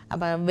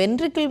 அப்போ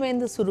வென்ட்ரிக்கிள்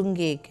வேந்து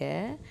சுருங்கேக்க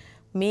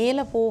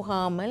மேலே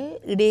போகாமல்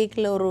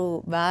இடைக்குள்ள ஒரு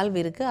வால்வ்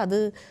இருக்குது, அது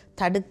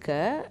தடுக்க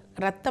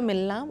ரத்தம்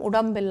எல்லாம்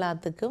உடம்பு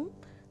எல்லாத்துக்கும்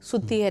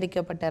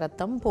சுத்திகரிக்கப்பட்ட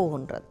ரத்தம்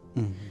போகின்றது.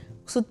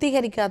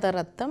 சுத்திகரிக்காத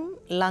ரத்தம்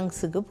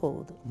லங்ஸுக்கு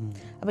போகுது.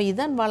 அப்போ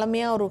இதுதான்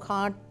வளமையாக ஒரு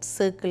ஹார்ட்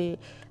சர்க்கிள்,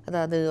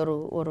 அதாவது ஒரு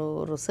ஒரு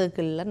ஒரு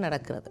சர்க்கிளில்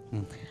நடக்கிறது.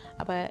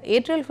 அப்போ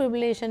ஏட்ரியல்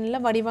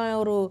ஃபிபிரிலேஷனில் வடிவாக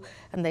ஒரு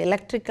அந்த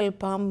எலக்ட்ரிக்கல்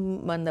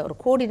பம்ப் அந்த ஒரு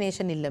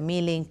கோஆர்டினேஷன் இல்லை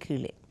மேலேயும்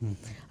கீழே.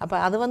 அப்போ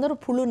அது வந்து ஒரு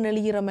புழு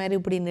நெளிகிற மாதிரி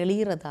இப்படி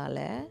நெளிகிறதால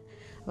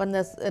அந்த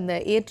அந்த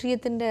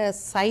ஏற்றியத்தின்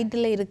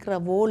சைடில் இருக்கிற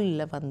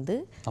வோலில் வந்து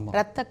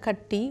இரத்த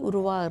கட்டி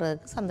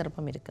உருவாகிறதுக்கு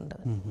சந்தர்ப்பம்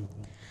இருக்கின்றது.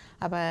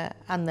 அப்போ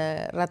அந்த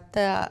இரத்த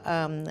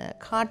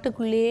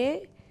காட்டுக்குள்ளேயே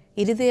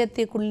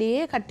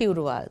இருதயத்துக்குள்ளேயே கட்டி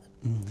உருவாகுது.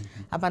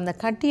 அப்போ அந்த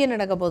கட்டியை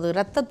நடக்க போது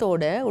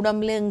ரத்தத்தோட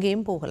உடம்புல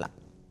எங்கேயும் போகலாம்.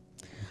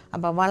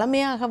 அப்போ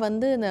வளமையாக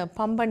வந்து இந்த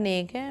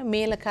பம்பண்ணேக்க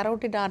மேலே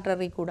கரோட்டிட்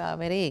ஆர்டரி கூட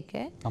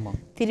வரையக்க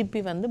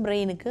திருப்பி வந்து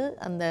பிரெயினுக்கு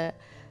அந்த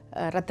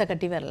இரத்த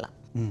கட்டி வரலாம்.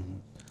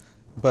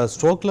 இப்போ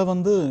ஸ்ட்ரோக்கில்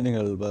வந்து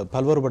நீங்கள்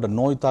பல்வேறுபட்ட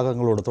நோய்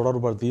தாக்கங்களோட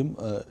தொடர்படுத்தியும்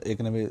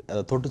ஏற்கனவே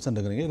அதை தொட்டு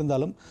சென்றுக்கிறீங்க.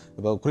 இருந்தாலும்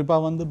இப்போ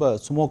குறிப்பாக வந்து இப்போ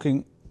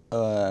ஸ்மோக்கிங்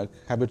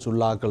ஹேபிட்ஸ்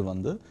உள்ள ஆட்கள்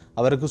வந்து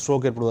அவருக்கு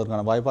ஸ்ட்ரோக்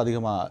ஏற்படுவதற்கான வாய்ப்பு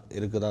அதிகமாக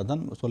இருக்குதா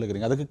தான்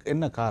சொல்லிக்கிறீங்க. அதுக்கு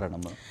என்ன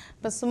காரணம்?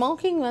 இப்போ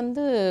ஸ்மோக்கிங்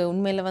வந்து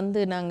உண்மையில்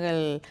வந்து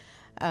நாங்கள்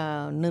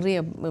நிறைய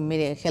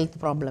ஹெல்த்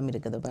ப்ராப்ளம்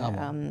இருக்குது.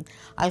 இப்போ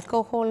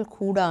ஆல்கஹால்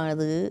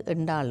கூடாது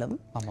என்றாலும்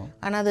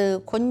ஆனால் அது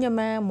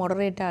கொஞ்சமாக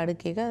மொடரேட்டாக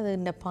அடுக்க அது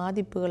இந்த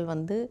பாதிப்புகள்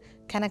வந்து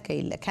கணக்கு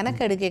இல்லை.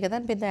 கணக்கு எடுக்க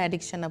தான் இப்போ இந்த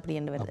அடிக்ஷன்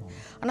அப்படின்னு வருது.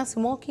 ஆனால்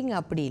ஸ்மோக்கிங்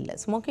அப்படி இல்லை.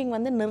 ஸ்மோக்கிங்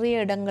வந்து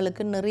நிறைய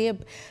இடங்களுக்கு நிறைய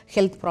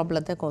ஹெல்த்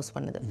ப்ராப்ளத்தை கோஸ்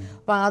பண்ணுது.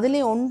 இப்போ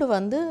அதுலேயே ஒன்று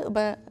வந்து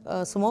இப்போ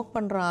ஸ்மோக்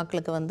பண்ணுற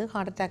ஆட்களுக்கு வந்து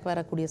ஹார்ட் அட்டாக்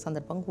வரக்கூடிய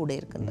சந்தர்ப்பம் கூட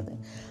இருக்கின்றது.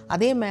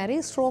 அதே மாதிரி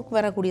ஸ்ட்ரோக்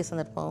வரக்கூடிய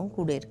சந்தர்ப்பமும்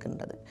கூட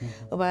இருக்கின்றது.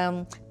 இப்போ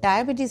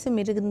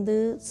டயபெட்டிஸும் இருந்து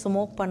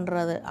ஸ்மோக்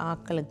பண்ணுறது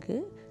ஆட்களுக்கு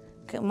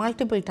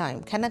மல்டிபிள் டைம்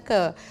கணக்க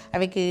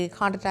அவைக்கு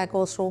ஹார்ட்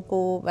அட்டாக்கோ ஸ்ட்ரோக்கோ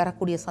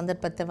வரக்கூடிய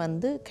சந்தர்ப்பத்தை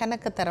வந்து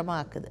கணக்க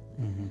தரமாக ஆக்குது.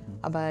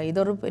 அப்போ இது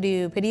ஒரு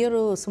பெரிய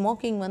ஒரு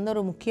ஸ்மோக்கிங் வந்து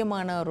ஒரு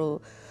முக்கியமான ஒரு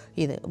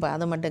இது. இப்போ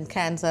அது மட்டும்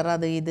கேன்சர்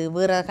அது இது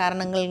வேறு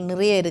காரணங்கள்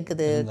நிறைய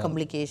இருக்குது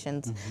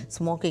காம்ப்ளிகேஷன்ஸ்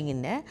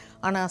ஸ்மோக்கிங்ன்னு.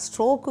 ஆனால்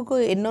ஸ்ட்ரோக்குக்கு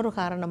இன்னொரு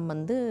காரணம்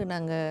வந்து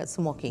நாங்கள்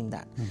ஸ்மோக்கிங்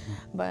தான்.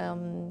 இப்போ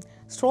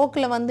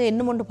ஸ்ட்ரோக்கில் வந்து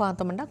என்ன மட்டும்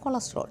பார்த்தோம்னா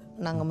கொலஸ்ட்ரால்,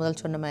 நாங்கள் முதல்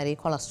சொன்ன மாதிரி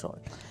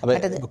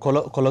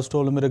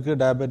கொலஸ்ட்ராலும் இருக்குது,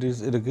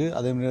 டயபெட்டிஸ் இருக்குது,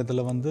 அதே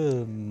நேரத்தில் வந்து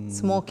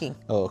ஸ்மோக்கிங்,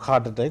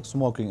 ஹார்ட் அட்டாக்,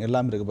 ஸ்மோக்கிங்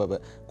எல்லாம் இருக்குது. இப்போ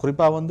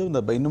குறிப்பாக வந்து இந்த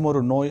இன்னும்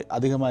ஒரு நோய்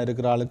அதிகமாக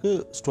இருக்கிற ஆளுக்கு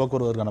ஸ்ட்ரோக்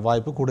வருவதற்கான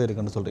வாய்ப்பு கூட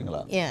இருக்குன்னு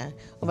சொல்கிறீங்களா? ஏன்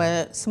இப்போ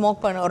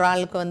ஸ்மோக் பண்ண ஒரு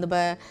ஆளுக்கு வந்து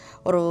இப்போ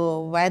ஒரு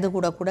வயது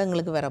கூட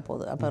எங்களுக்கு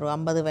வரப்போகுது. அப்போ ஒரு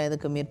 50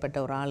 வயதுக்கு மேற்பட்ட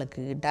ஒரு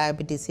ஆளுக்கு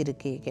டயபெட்டிஸ்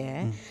இருக்கீங்க,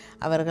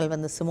 அவர்கள்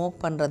வந்து ஸ்மோக்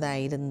பண்ணுறதா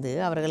இருந்து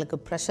அவர்களுக்கு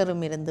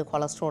ப்ரெஷரும் இருந்து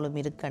கொலஸ்ட்ராலும்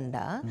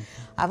இருக்கண்டா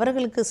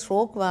அவர்களுக்கு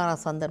ஸ்ட்ரோக் வர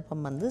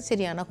சந்தர்ப்பம் வந்து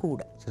சரியான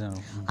கூட.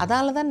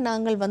 அதால தான்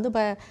நாங்கள் வந்து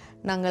இப்போ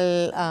நாங்கள்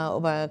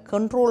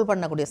கண்ட்ரோல்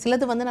பண்ணக்கூடிய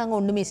சிலது வந்து நாங்கள்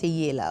ஒன்றுமே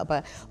செய்யலை. அப்போ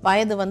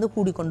வயது வந்து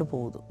கூடிக்கொண்டு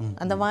போகுது,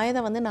 அந்த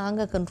வயதை வந்து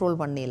நாங்கள் கண்ட்ரோல்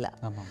பண்ணிடல,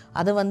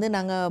 அது வந்து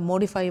நாங்கள்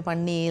மோடிஃபை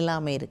பண்ணி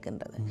இல்லாமல்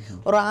இருக்கின்றது.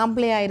 ஒரு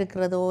ஆம்பளையாக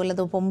இருக்கிறதோ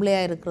அல்லது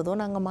பொம்பளையாக இருக்கிறதோ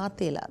நாங்கள்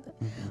மாற்ற இயலாது.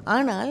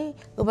 ஆனால்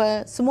இப்போ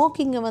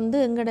ஸ்மோக்கிங்கை வந்து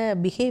எங்களோட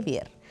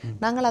பிஹேவியர்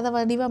நாங்கள் அதை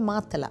வடிவாக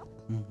மாற்றலாம்,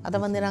 அதை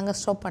வந்து நாங்கள்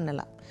ஸ்டாப்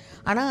பண்ணலாம்.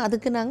 ஆனால்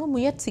அதுக்கு நாங்கள்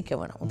முயற்சிக்க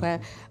வேணும். இப்போ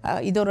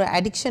இது ஒரு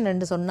அடிக்ஷன்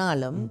என்று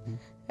சொன்னாலும்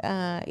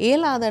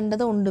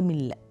இயலாதன்றது ஒன்றும்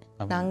இல்லை.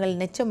 நாங்கள்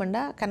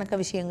நெச்சமெண்டா கணக்க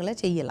விஷயங்களை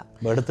செய்யலாம்.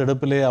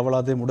 அடுத்தடுப்பிலே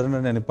அவ்வளோத்தையும்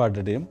உடனே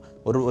நிப்பாட்டிட்டையும்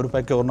ஒரு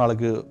பேக்கை ஒரு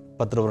நாளைக்கு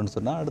 10 ரூபான்னு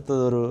சொன்னால்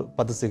அடுத்தது ஒரு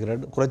 10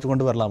 சிகரெட் குறைச்சி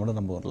கொண்டு வரலாம்னு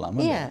நம்ம வரலாம்.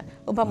 ஏன்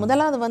இப்போ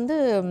முதலாவது வந்து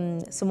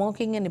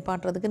ஸ்மோக்கிங்கை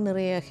நிப்பாட்டுறதுக்கு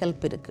நிறைய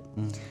ஹெல்ப்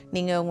இருக்குது.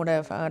 நீங்கள் உங்களோட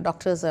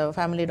டாக்டர்ஸ்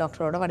ஃபேமிலி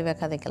டாக்டரோட வடிவாக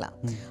கதைக்கலாம்.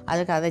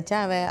 அது கதைச்சா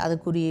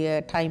அதுக்குரிய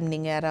டைம்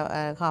நீங்கள்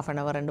 ½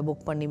 அன் ஹவர் 2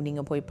 புக் பண்ணி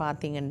நீங்கள் போய்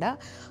பார்த்தீங்கன்னா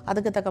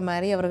அதுக்கு தக்க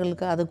மாதிரி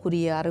அவர்களுக்கு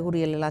அதுக்குரிய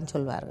அறிகுறிகள் எல்லாம்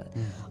சொல்வார்கள்.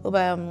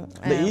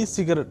 இப்போ இ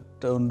சிகரெட்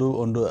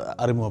ஒன்று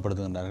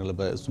அறிமுகப்படுத்துகின்றார்கள்.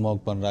 இப்போ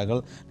ஸ்மோக்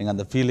பண்ணுறார்கள், நீங்கள்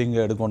அந்த ஃபீலிங்கை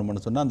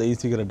எடுக்கணும்னு சொன்னால் அந்த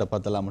சிகரெட்டை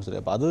பார்த்தலாம்னு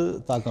சொல்லி, அப்போ அது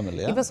தாக்கம்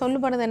இல்லையா? இப்போ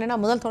சொல்லப்படுது என்னென்னா,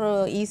 முதல்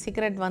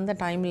சிகரெட் வந்த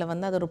டைமில்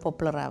வந்து அது ஒரு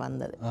பாப்புலராக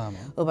வந்தது.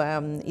 இப்போ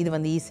இது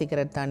வந்து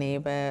சிகரெட் தானே,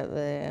 இப்போ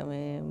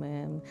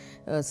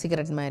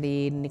சிகரெட் மாதிரி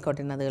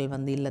நிக்கோட்டின் அதுகள்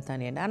வந்து இல்லை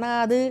தானே.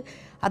 ஆனால்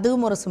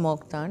அதுவும் ஒரு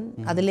ஸ்மோக் தான்,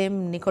 அதுலேயும்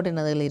நிக்கோட்டின்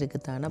அதுகள்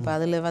இருக்குது தான். அப்போ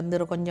அதில்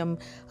வந்து கொஞ்சம்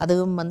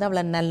அதுவும் வந்து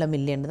அவ்வளோ நல்ல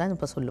மில்லியன் தான்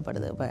இப்போ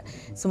சொல்லப்படுது. இப்போ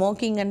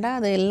ஸ்மோக்கிங்கண்டா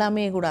அது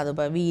எல்லாமே கூடாது.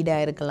 இப்போ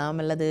வீடாக இருக்கலாம்,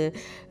 அல்லது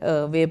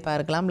வேப்பாக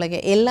இருக்கலாம், லைக்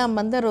எல்லாம்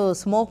வந்து ஒரு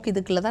ஸ்மோக்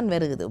இதுக்குள்ளே தான்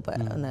வருகுது. இப்போ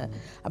அந்த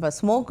அப்போ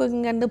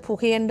ஸ்மோக்கிங்கண்டு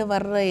புகையண்டு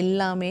வர்ற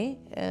எல்லாமே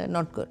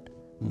நாட் குட்.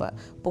 இப்போ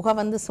புகை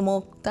வந்து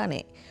ஸ்மோக்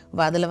தானே,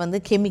 இப்போ அதில் வந்து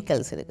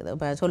கெமிக்கல்ஸ் இருக்குது.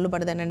 இப்போ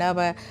சொல்லப்படுது என்னென்னா,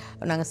 இப்போ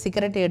நாங்கள்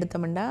சிகரெட்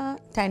எடுத்தோம்னா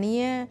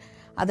தனியாக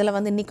அதில்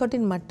வந்து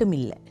நிக்கோட்டின் மட்டும்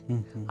இல்லை,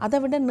 அதை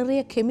விட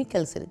நிறைய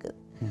கெமிக்கல்ஸ் இருக்குது.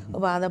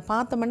 இப்போ அதை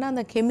பார்த்தோம்னா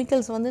அந்த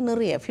கெமிக்கல்ஸ் வந்து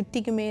நிறைய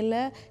 50க்கு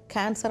மேலே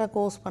கேன்சரை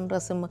கோஸ் பண்ணுற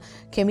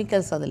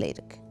கெமிக்கல்ஸ் அதில்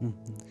இருக்குது.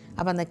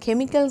 அப்போ அந்த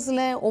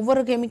கெமிக்கல்ஸில்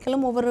ஒவ்வொரு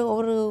கெமிக்கலும்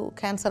ஒவ்வொரு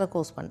கேன்சரை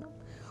கோஸ் பண்ணும்.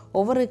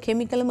 ஒவ்வொரு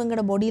கெமிக்கலும்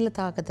எங்களோட பாடியில்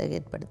தாக்கத்தை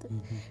ஏற்படுது.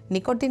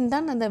 நிக்கோட்டின்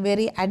தான் அந்த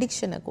வெரி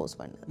அடிக்ஷனை கோஸ்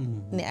பண்ணுது.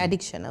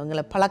 அடிக்ஷன்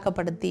அவங்களை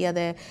பழக்கப்படுத்தி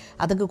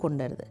அதுக்கு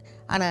கொண்டு வருது.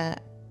 ஆனால்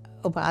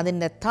இப்போ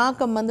அதன்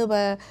தாக்கம் வந்து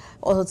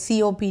இப்போ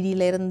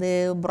சிஓபிடியிலேருந்து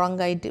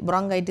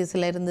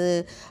ப்ராங்கைட்டிஸ்லேருந்து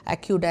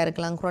அக்யூட்டாக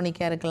இருக்கலாம்,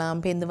 குரோனிக்காக இருக்கலாம்.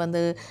 இப்போ இந்த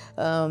வந்து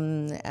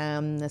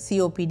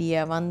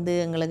சிஓபிடியை வந்து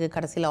எங்களுக்கு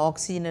கடைசியில்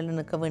ஆக்சிஜனில்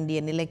நிற்க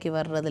வேண்டிய நிலைக்கு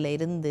வர்றதுல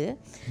இருந்து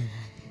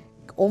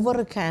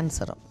ஒவ்வொரு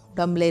கேன்சரும்,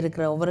 உடம்புல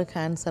இருக்கிற ஒவ்வொரு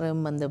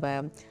கேன்சரும் வந்து இப்போ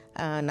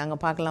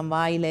நாங்கள் பார்க்கலாம்,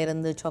 வாயில்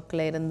இருந்து,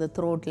 சொக்கில் இருந்து,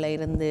 த்ரோட்டில்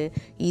இருந்து,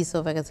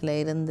 ஈசோஃபகஸில்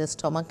இருந்து,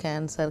 stomach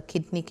cancer,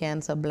 kidney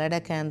cancer,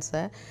 bladder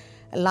cancer,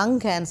 lung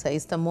cancer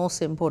is the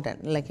most important,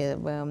 like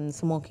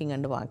smoking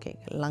and walking,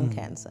 lung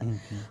cancer.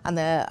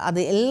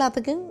 அது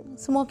எல்லாத்துக்கும்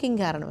ஸ்மோக்கிங்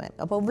காரணமாக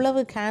இருக்குது. அப்போ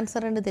இவ்வளவு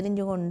கேன்சர்ன்னு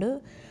தெரிஞ்சு கொண்டு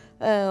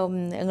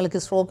எங்களுக்கு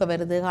ஸ்ட்ரோக்கை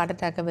வருது, ஹார்ட்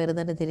அட்டாக்கை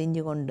வருதுன்னு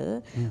தெரிஞ்சு கொண்டு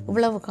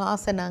இவ்வளவு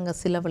காசை நாங்கள்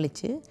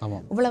செலவழித்து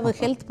இவ்வளவு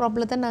ஹெல்த்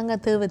ப்ராப்ளத்தை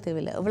நாங்கள்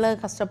தேவையில்லை, இவ்வளோ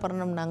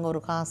கஷ்டப்படணும். நாங்கள் ஒரு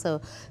காசை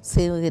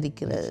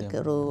சேகரிக்கிறதுக்கு,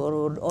 ஒரு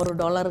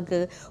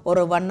 $1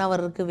 ஒரு 1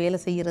 ஹவருக்கு வேலை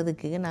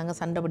செய்கிறதுக்கு நாங்கள்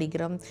சண்டை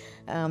பிடிக்கிறோம்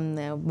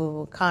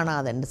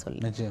காணாதுன்னு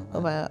சொல்லி.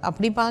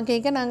 அப்படி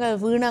பார்க்க நாங்கள்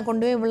வீணாக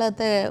கொண்டு போய்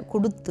இவ்வளோத்தை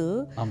கொடுத்து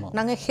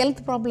நாங்கள்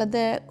ஹெல்த்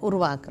ப்ராப்ளத்தை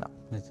உருவாக்குறோம்.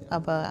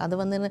 அப்போ அது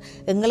வந்து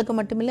எங்களுக்கு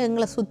மட்டுமில்லை,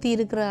 எங்களை சுற்றி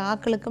இருக்கிற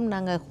ஆக்களுக்கும்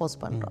நாங்கள் ஹோஸ்ட்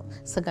பண்ணுறோம்.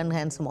 செகண்ட்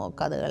ஹேண்ட்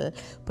ஸ்மோக் அதுகள்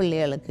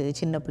பிள்ளைகளுக்கு,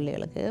 சின்ன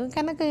பிள்ளைகளுக்கு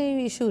கணக்கு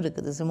இஷ்யூ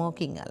இருக்குது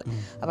ஸ்மோக்கிங்கால்.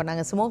 அப்போ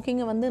நாங்கள்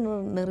ஸ்மோக்கிங்கை வந்து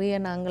நிறைய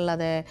நாங்கள்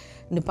அதை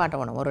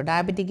நிப்பாட்டணும். ஒரு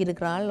டயபெட்டிக்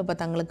இருக்கிற ஆள் இப்போ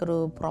தங்களுக்கு ஒரு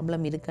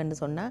ப்ராப்ளம்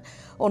இருக்குன்னு சொன்னால்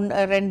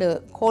 2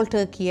 கோல்ட்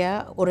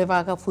டர்க்கியாக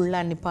உறைவாக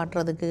ஃபுல்லாக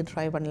நிப்பாட்டுறதுக்கு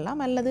ட்ரை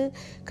பண்ணலாம், அல்லது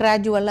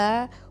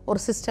கிராஜுவலாக ஒரு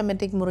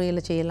சிஸ்டமேட்டிக்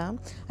முறையில் செய்யலாம்,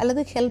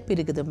 அல்லது ஹெல்ப்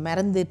இருக்குது,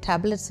 மருந்து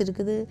டேப்லெட்ஸ்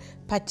இருக்குது,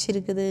 பச்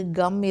இருக்குது,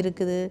 கம்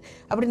இருக்குது,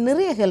 அப்படி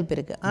நிறைய ஹெல்ப்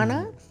இருக்குது.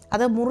 ஆனால்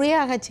அதை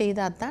முறையாக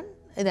செய்தால் தான்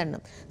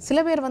இதன்னும். சில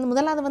பேர் வந்து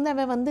முதலாவது வந்து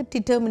அவன் வந்து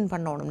டிட்டர்மின்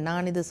பண்ணணும்,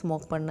 நான் இது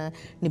ஸ்மோக் பண்ண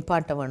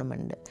நிப்பாட்ட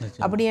வேணுமெண்டு.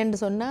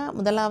 அப்படின்ட்டு சொன்னால்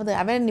முதலாவது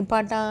அவன்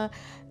நிப்பாட்டா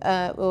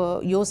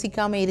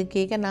யோசிக்காமல்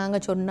இருக்கேக்க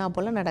நாங்கள் சொன்னால்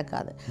போல்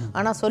நடக்காது.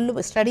 ஆனால்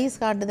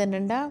ஸ்டடீஸ் காட்டுது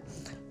என்னென்னா,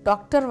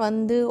 டாக்டர்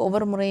வந்து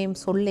ஒவ்வொரு முறையும்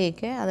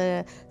சொல்லிக்க அதை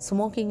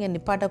ஸ்மோக்கிங்கை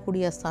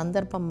நிப்பாட்டக்கூடிய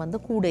சந்தர்ப்பம் வந்து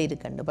கூட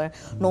இருக்குண்டு. இப்போ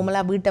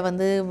நார்மலாக வீட்டை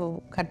வந்து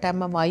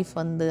கட்டாமல் வைஃப்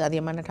வந்து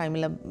அதிகமான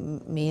டைமில்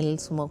மேல்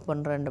ஸ்மோக்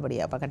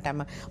பண்ணுறபடியா, அப்போ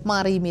கட்டாமல்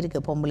மாறியும்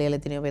இருக்குது. பொம்பளையில்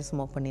எத்தனையோ பேர்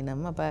ஸ்மோக்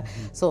பண்ணினோம். அப்போ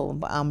ஸோ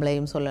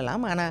ஆம்பளையும்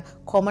சொல்லலாம். ஆனால்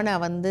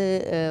கொமனாக வந்து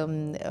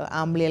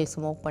ஆம்பளையல்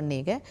ஸ்மோக்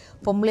பண்ணிக்க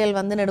பொம்பளையல்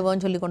வந்து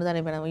நடுவோன்னு சொல்லி கொண்டு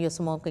தான் இப்போ ஐயோ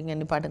ஸ்மோக்கிங்கை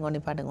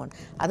நிப்பாட்டுங்க.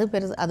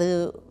 அது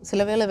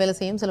சில வேலை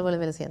செய்யும், சில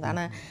வேலை செய்யாது.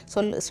 ஆனால்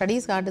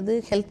ஸ்டடீஸ் காட்டுது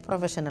ஹெல்த்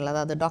ப்ரொஃபஷனல்,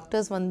 அதாவது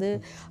டாக்டர்ஸ் வந்து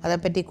அதை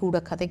பற்றி கூட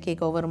கதை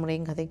கேட்க, ஒவ்வொரு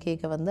முறையும் கதை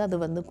கேட்க வந்து அது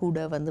வந்து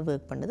கூட வந்து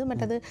ஒர்க் பண்ணுது.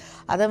 மற்றது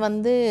அதை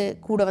வந்து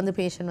கூட வந்து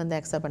பேஷண்ட் வந்து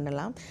அக்செப்ட்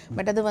பண்ணலாம்.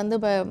 மற்றது வந்து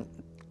இப்போ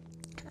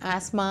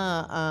ஆஸ்மா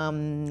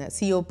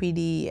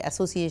சிஓபிடி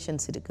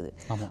அசோசியேஷன்ஸ் இருக்குது,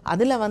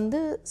 அதில் வந்து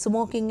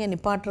ஸ்மோக்கிங்கை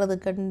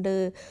நிப்பாட்டுறதுக்கு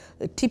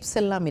டிப்ஸ்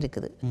எல்லாம்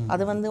இருக்குது.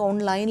 அது வந்து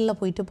ஆன்லைனில்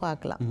போயிட்டு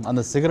பார்க்கலாம்.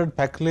 அந்த சிகரெட்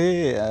பேக்லேயே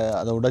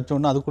அதை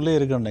உடைச்சோன்னா அதுக்குள்ளே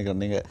இருக்குன்னு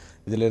நினைக்கிறேன். நீங்கள்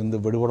இதில் இருந்து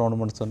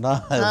விடுபடணும்னு சொன்னால்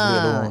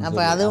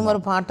அப்போ அதுவும்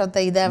ஒரு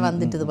பாட்டத்தை இதாக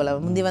வந்துட்டுது போல்.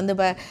 முந்தி வந்து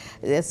இப்போ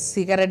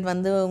சிகரெட்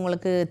வந்து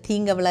உங்களுக்கு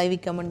தீங்க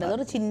விளைவிக்கணுன்றது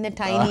ஒரு சின்ன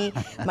டைனி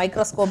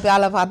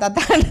மைக்ரோஸ்கோப்பியால் பார்த்தா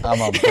தான்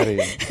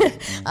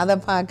அதை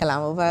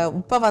பார்க்கலாம்.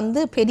 இப்போ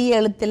வந்து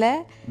பெரிய எழுத்தில்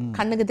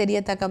கண்ணுக்கு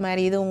தெரியத்தக்க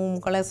மாதிரி இது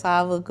உங்களை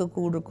சாவுக்கு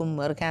கூடுக்கும்,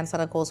 ஒரு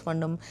கேன்சரை கோஸ்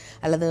பண்ணும்,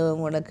 அல்லது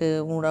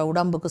உங்களோட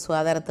உடம்புக்கு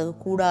சுகாதாரத்துக்கு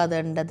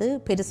கூடாதுன்றது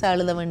பெருசாக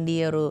எழுத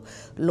வேண்டிய ஒரு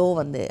லோ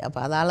வந்து. அப்போ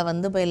அதால்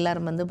வந்து இப்போ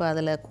எல்லோரும் வந்து இப்போ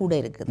அதில் கூட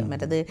இருக்குது.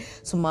 மற்றது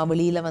சும்மா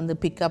வெளியில் வந்து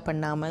பிக்கப்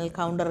பண்ணாமல்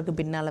கவுண்டருக்கு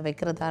பின்னால்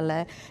வைக்கிறதால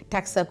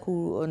டேக்ஸை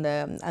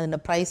அந்த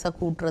ப்ரைஸை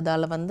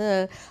கூட்டுறதால வந்து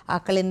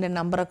ஆக்களின்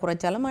நம்பரை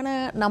குறைச்சாலும்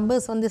ஆனால்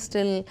நம்பர்ஸ் வந்து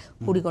ஸ்டில்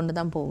கூடிக்கொண்டு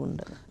தான்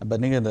போகுன்றது. இப்போ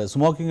நீங்கள் இந்த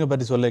ஸ்மோக்கிங்கை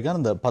பற்றி சொல்லிக்க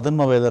அந்த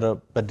 11 வயதரை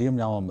பற்றியும்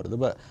ஞாபகம் வருது.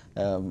 இப்போ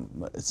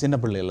சின்ன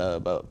பிள்ளைகள்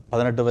இப்போ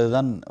 18 வயது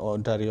தான்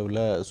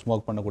ஒன்டாரியோவில்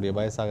ஸ்மோக் பண்ணக்கூடிய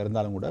வயசாக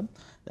இருந்தாலும் கூட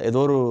ஏதோ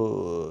ஒரு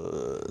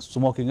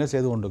ஸ்மோக்கிங்கை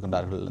செய்து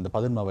கொண்டிருக்கின்றார்கள் இந்த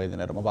 11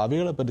 வயதினர். அப்போ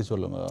அவைகளை பற்றி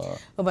சொல்லுங்கள்.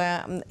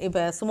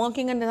 இப்போ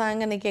ஸ்மோக்கிங்ன்னு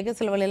நாங்கள் கேட்க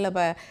சில வழியில்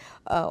இப்போ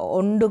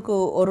ஒன்றுக்கு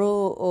ஒரு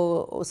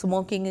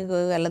ஸ்மோக்கிங்குக்கு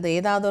அல்லது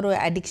ஏதாவது ஒரு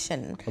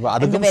அடிக்ஷன்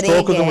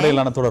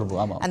இடையிலான தொடர்பு.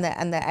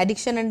 அந்த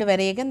அடிக்ஷன்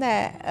வரையக்க இந்த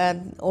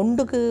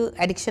ஒன்றுக்கு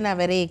அடிக்ஷனாக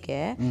வரையக்க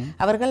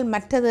அவர்கள்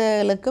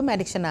மற்றதுகளுக்கும்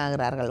அடிக்ஷன்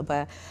ஆகிறார்கள். இப்போ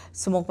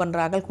ஸ்மோக்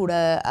பண்ணுறார்கள் கூட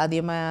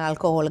அதிகமாக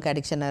ஆல்கோஹோலுக்கு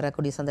அடிக்ஷன்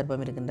வரக்கூடிய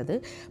சந்தர்ப்பம் இருக்கின்றது.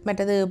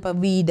 மற்றது இப்போ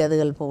வீடு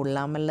அதுகள்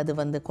போடலாம்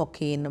அல்லது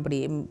கொக்கைன் அப்படி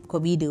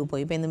வீடுக்கு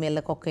போய் இப்போ இந்த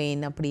மேலே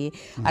கொக்கைன் அப்படி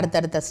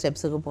அடுத்தடுத்த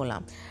ஸ்டெப்ஸுக்கு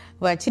போகலாம்.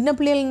 இப்போ சின்ன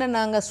பிள்ளைகள்னு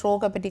நாங்கள்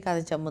ஸ்ட்ரோக்கை பற்றி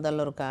கதைச்ச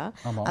முதல்ல இருக்கா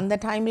அந்த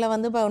டைமில்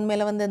இப்போ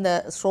உண்மையில் இந்த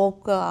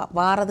ஸ்ட்ரோக்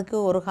வாரதுக்கு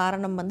ஒரு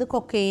காரணம்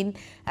கொக்கைன்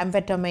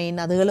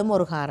அம்பெட்டமைன் அதுகளும்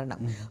ஒரு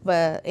காரணம். இப்போ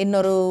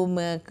இன்னொரு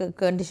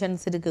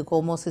கண்டிஷன்ஸ் இருக்குது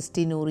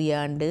கோமோசிஸ்டின்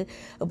உரியாண்டு.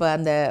 இப்போ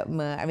அந்த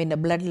அவன்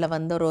பிளட்டில்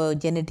ஒரு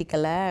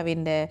ஜெனட்டிக்கலாக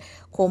அவன்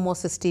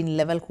கோமோசிஸ்டின்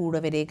லெவல் கூட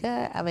வரைக்கும்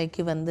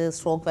அவைக்கு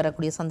ஸ்ட்ரோக்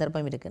வரக்கூடிய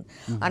சந்தர்ப்பம் இருக்குது.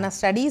 ஆனால்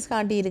ஸ்டடீஸ்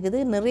காட்டி இருக்குது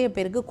நிறைய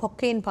பேருக்கு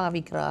கொக்கைன்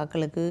பாவிக்கிற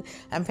ஆக்களுக்கு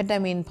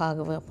அம்பெட்டமைன்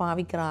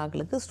பாவிக்கிற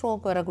ஆக்களுக்கு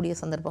ஸ்ட்ரோக் வரக்கூடிய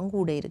சந்தர்ப்பம்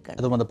கூட இருக்கு.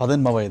 அது அந்த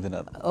 11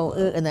 வயதினர்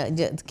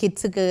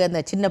கிட்ஸுக்கு அந்த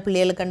சின்ன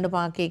பிள்ளைகளுக்கு கண்டு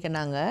பார்க்க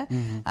நாங்கள்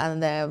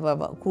அந்த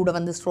கூட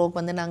ஸ்ட்ரோக்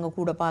நாங்கள்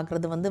கூட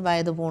பார்க்குறது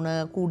வயது போன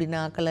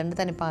கூடினாக்கள்னு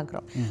தனி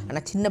பார்க்குறோம்.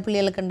 ஆனால் சின்ன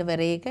பிள்ளைகளுக்கு கண்டு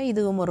வரையக்க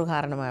இதுவும் ஒரு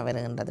காரணமாக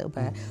வருகின்றது.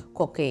 இப்போ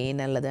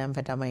கொக்கைன் அல்லது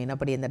அம்பெட்டமைன்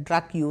அப்படி அந்த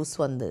drug use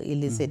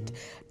illicit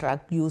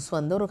drug use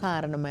ஒரு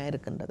காரணமாக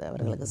இருக்கின்றது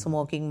அவர்களுக்கு.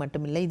 ஸ்மோக்கிங்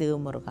மட்டும் இல்லை,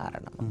 இதுவும் ஒரு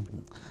காரணம்.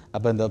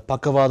 அப்போ இந்த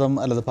பக்கவாதம்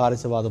அல்லது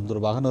பாரிசவாதம்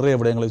தொடர்பாக நிறைய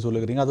விடயங்களை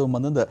சொல்லுகிறீங்க. அதுவும்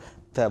இந்த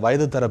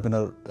வயது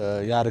தரப்பினர்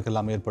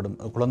யாருக்கெல்லாம் ஏற்படும்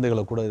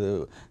குழந்தைகளை கூட இது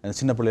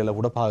சின்ன பிள்ளைகளை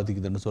கூட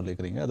பாதிக்குதுன்னு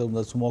சொல்லிக்கிறீங்க. அது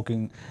இந்த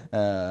ஸ்மோக்கிங்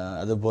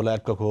அதுபோல்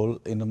ஆல்கஹால்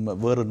இன்னும்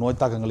வேறு நோய்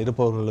தாக்கங்கள்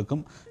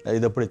இருப்பவர்களுக்கும்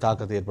இது எப்படி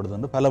தாக்கத்தை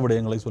ஏற்படுதுன்னு பல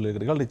விடயங்களை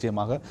சொல்லியிருக்கிறீர்கள்.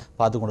 நிச்சயமாக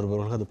பார்த்து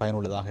கொண்டிருப்பவர்களுக்கு அது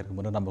பயனுள்ளதாக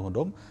இருக்கும் என்று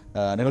நம்புகின்றோம்.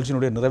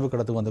 நிகழ்ச்சியினுடைய நிறைவு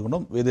கடத்து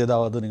வந்துக்கொண்டோம். இது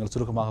ஏதாவது நீங்கள்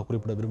சுருக்கமாக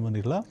குறிப்பிட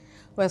விரும்புகிறீர்களா?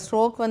 இப்போ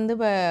ஸ்ட்ரோக்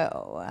இப்போ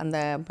அந்த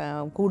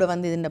கூட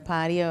இந்த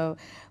பாரிய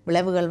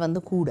விளைவுகள்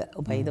கூட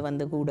இப்போ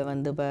இது கூட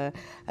இப்போ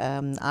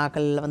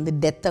ஆக்களில்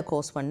டெத்தை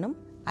கோஸ் பண்ணும்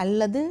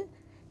அல்லது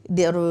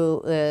ஒரு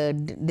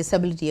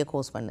டிசபிலிட்டியை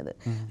கோஸ் பண்ணுது.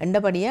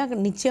 ரெண்டபடியாக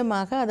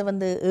நிச்சயமாக அதை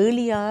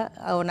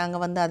ஏர்லியாக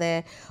நாங்கள் அதை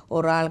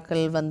ஒரு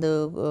ஆட்கள்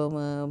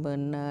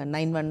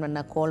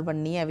 911 கால்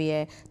பண்ணி அவைய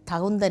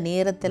தகுந்த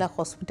நேரத்தில்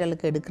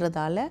ஹாஸ்பிட்டலுக்கு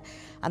எடுக்கிறதால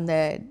அந்த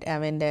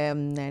அவன்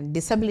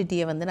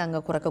டிசபிலிட்டியை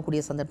நாங்கள்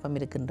குறைக்கக்கூடிய சந்தர்ப்பம்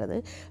இருக்கின்றது.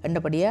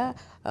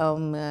 ரெண்டபடியாக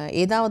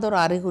ஏதாவது ஒரு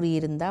அறிகுறி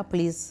இருந்தால்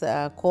ப்ளீஸ்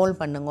கால்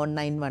பண்ணுங்க,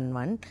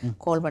 911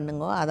 கால்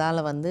பண்ணுங்க.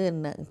 அதால்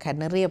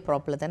நிறைய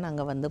ப்ராப்ளத்தை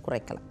நாங்கள்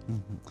குறைக்கலாம்.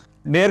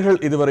 நேர்கள்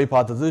இதுவரை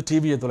பார்த்தது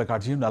டிவிஏ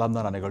தொலைக்காட்சியும்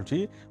நலம்தானா நிகழ்ச்சி.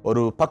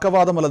 ஒரு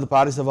பக்கவாதம் அல்லது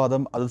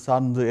பாரிசவாதம் அது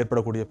சார்ந்து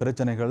ஏற்படக்கூடிய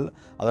பிரச்சனைகள்,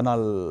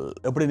 அதனால்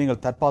எப்படி நீங்கள்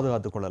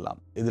தற்பாதுகாத்துக் கொள்ளலாம்,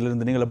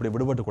 இதிலிருந்து நீங்கள் எப்படி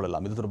விடுபட்டுக்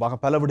கொள்ளலாம், இது தொடர்பாக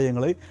பல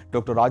விடயங்களை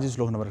டாக்டர் ராஜேஷ்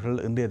லோகன் அவர்கள்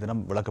இன்றைய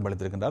தினம் விளக்கம்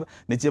அளித்திருக்கின்றார்.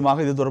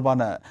 நிச்சயமாக இது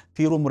தொடர்பான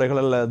தீர்வு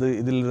முறைகள் அல்லது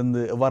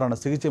இதிலிருந்து எவ்வாறான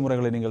சிகிச்சை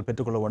முறைகளை நீங்கள்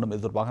பெற்றுக்கொள்ள வேண்டும்,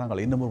 இது தொடர்பாக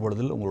நாங்கள் இன்னும் ஒரு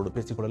பொழுதில் உங்களோடு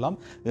பேசிக்கொள்ளலாம்.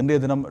 இன்றைய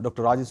தினம்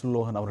டாக்டர் ராஜேஷ்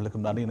லோகன்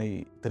அவர்களுக்கும் நன்றியினை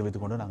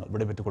தெரிவித்துக் கொண்டு நாங்கள்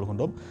விடைபெற்றுக்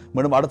கொள்கின்றோம்.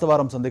 மீண்டும் அடுத்த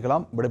வாரம்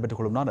சந்திக்கலாம்.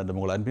 விடைபெற்றுக் கொள்ளும் நான்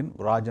உங்கள் அன்பின்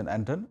ராஜன்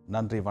ஆண்டன்.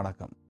 நன்றி,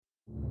 வணக்கம்.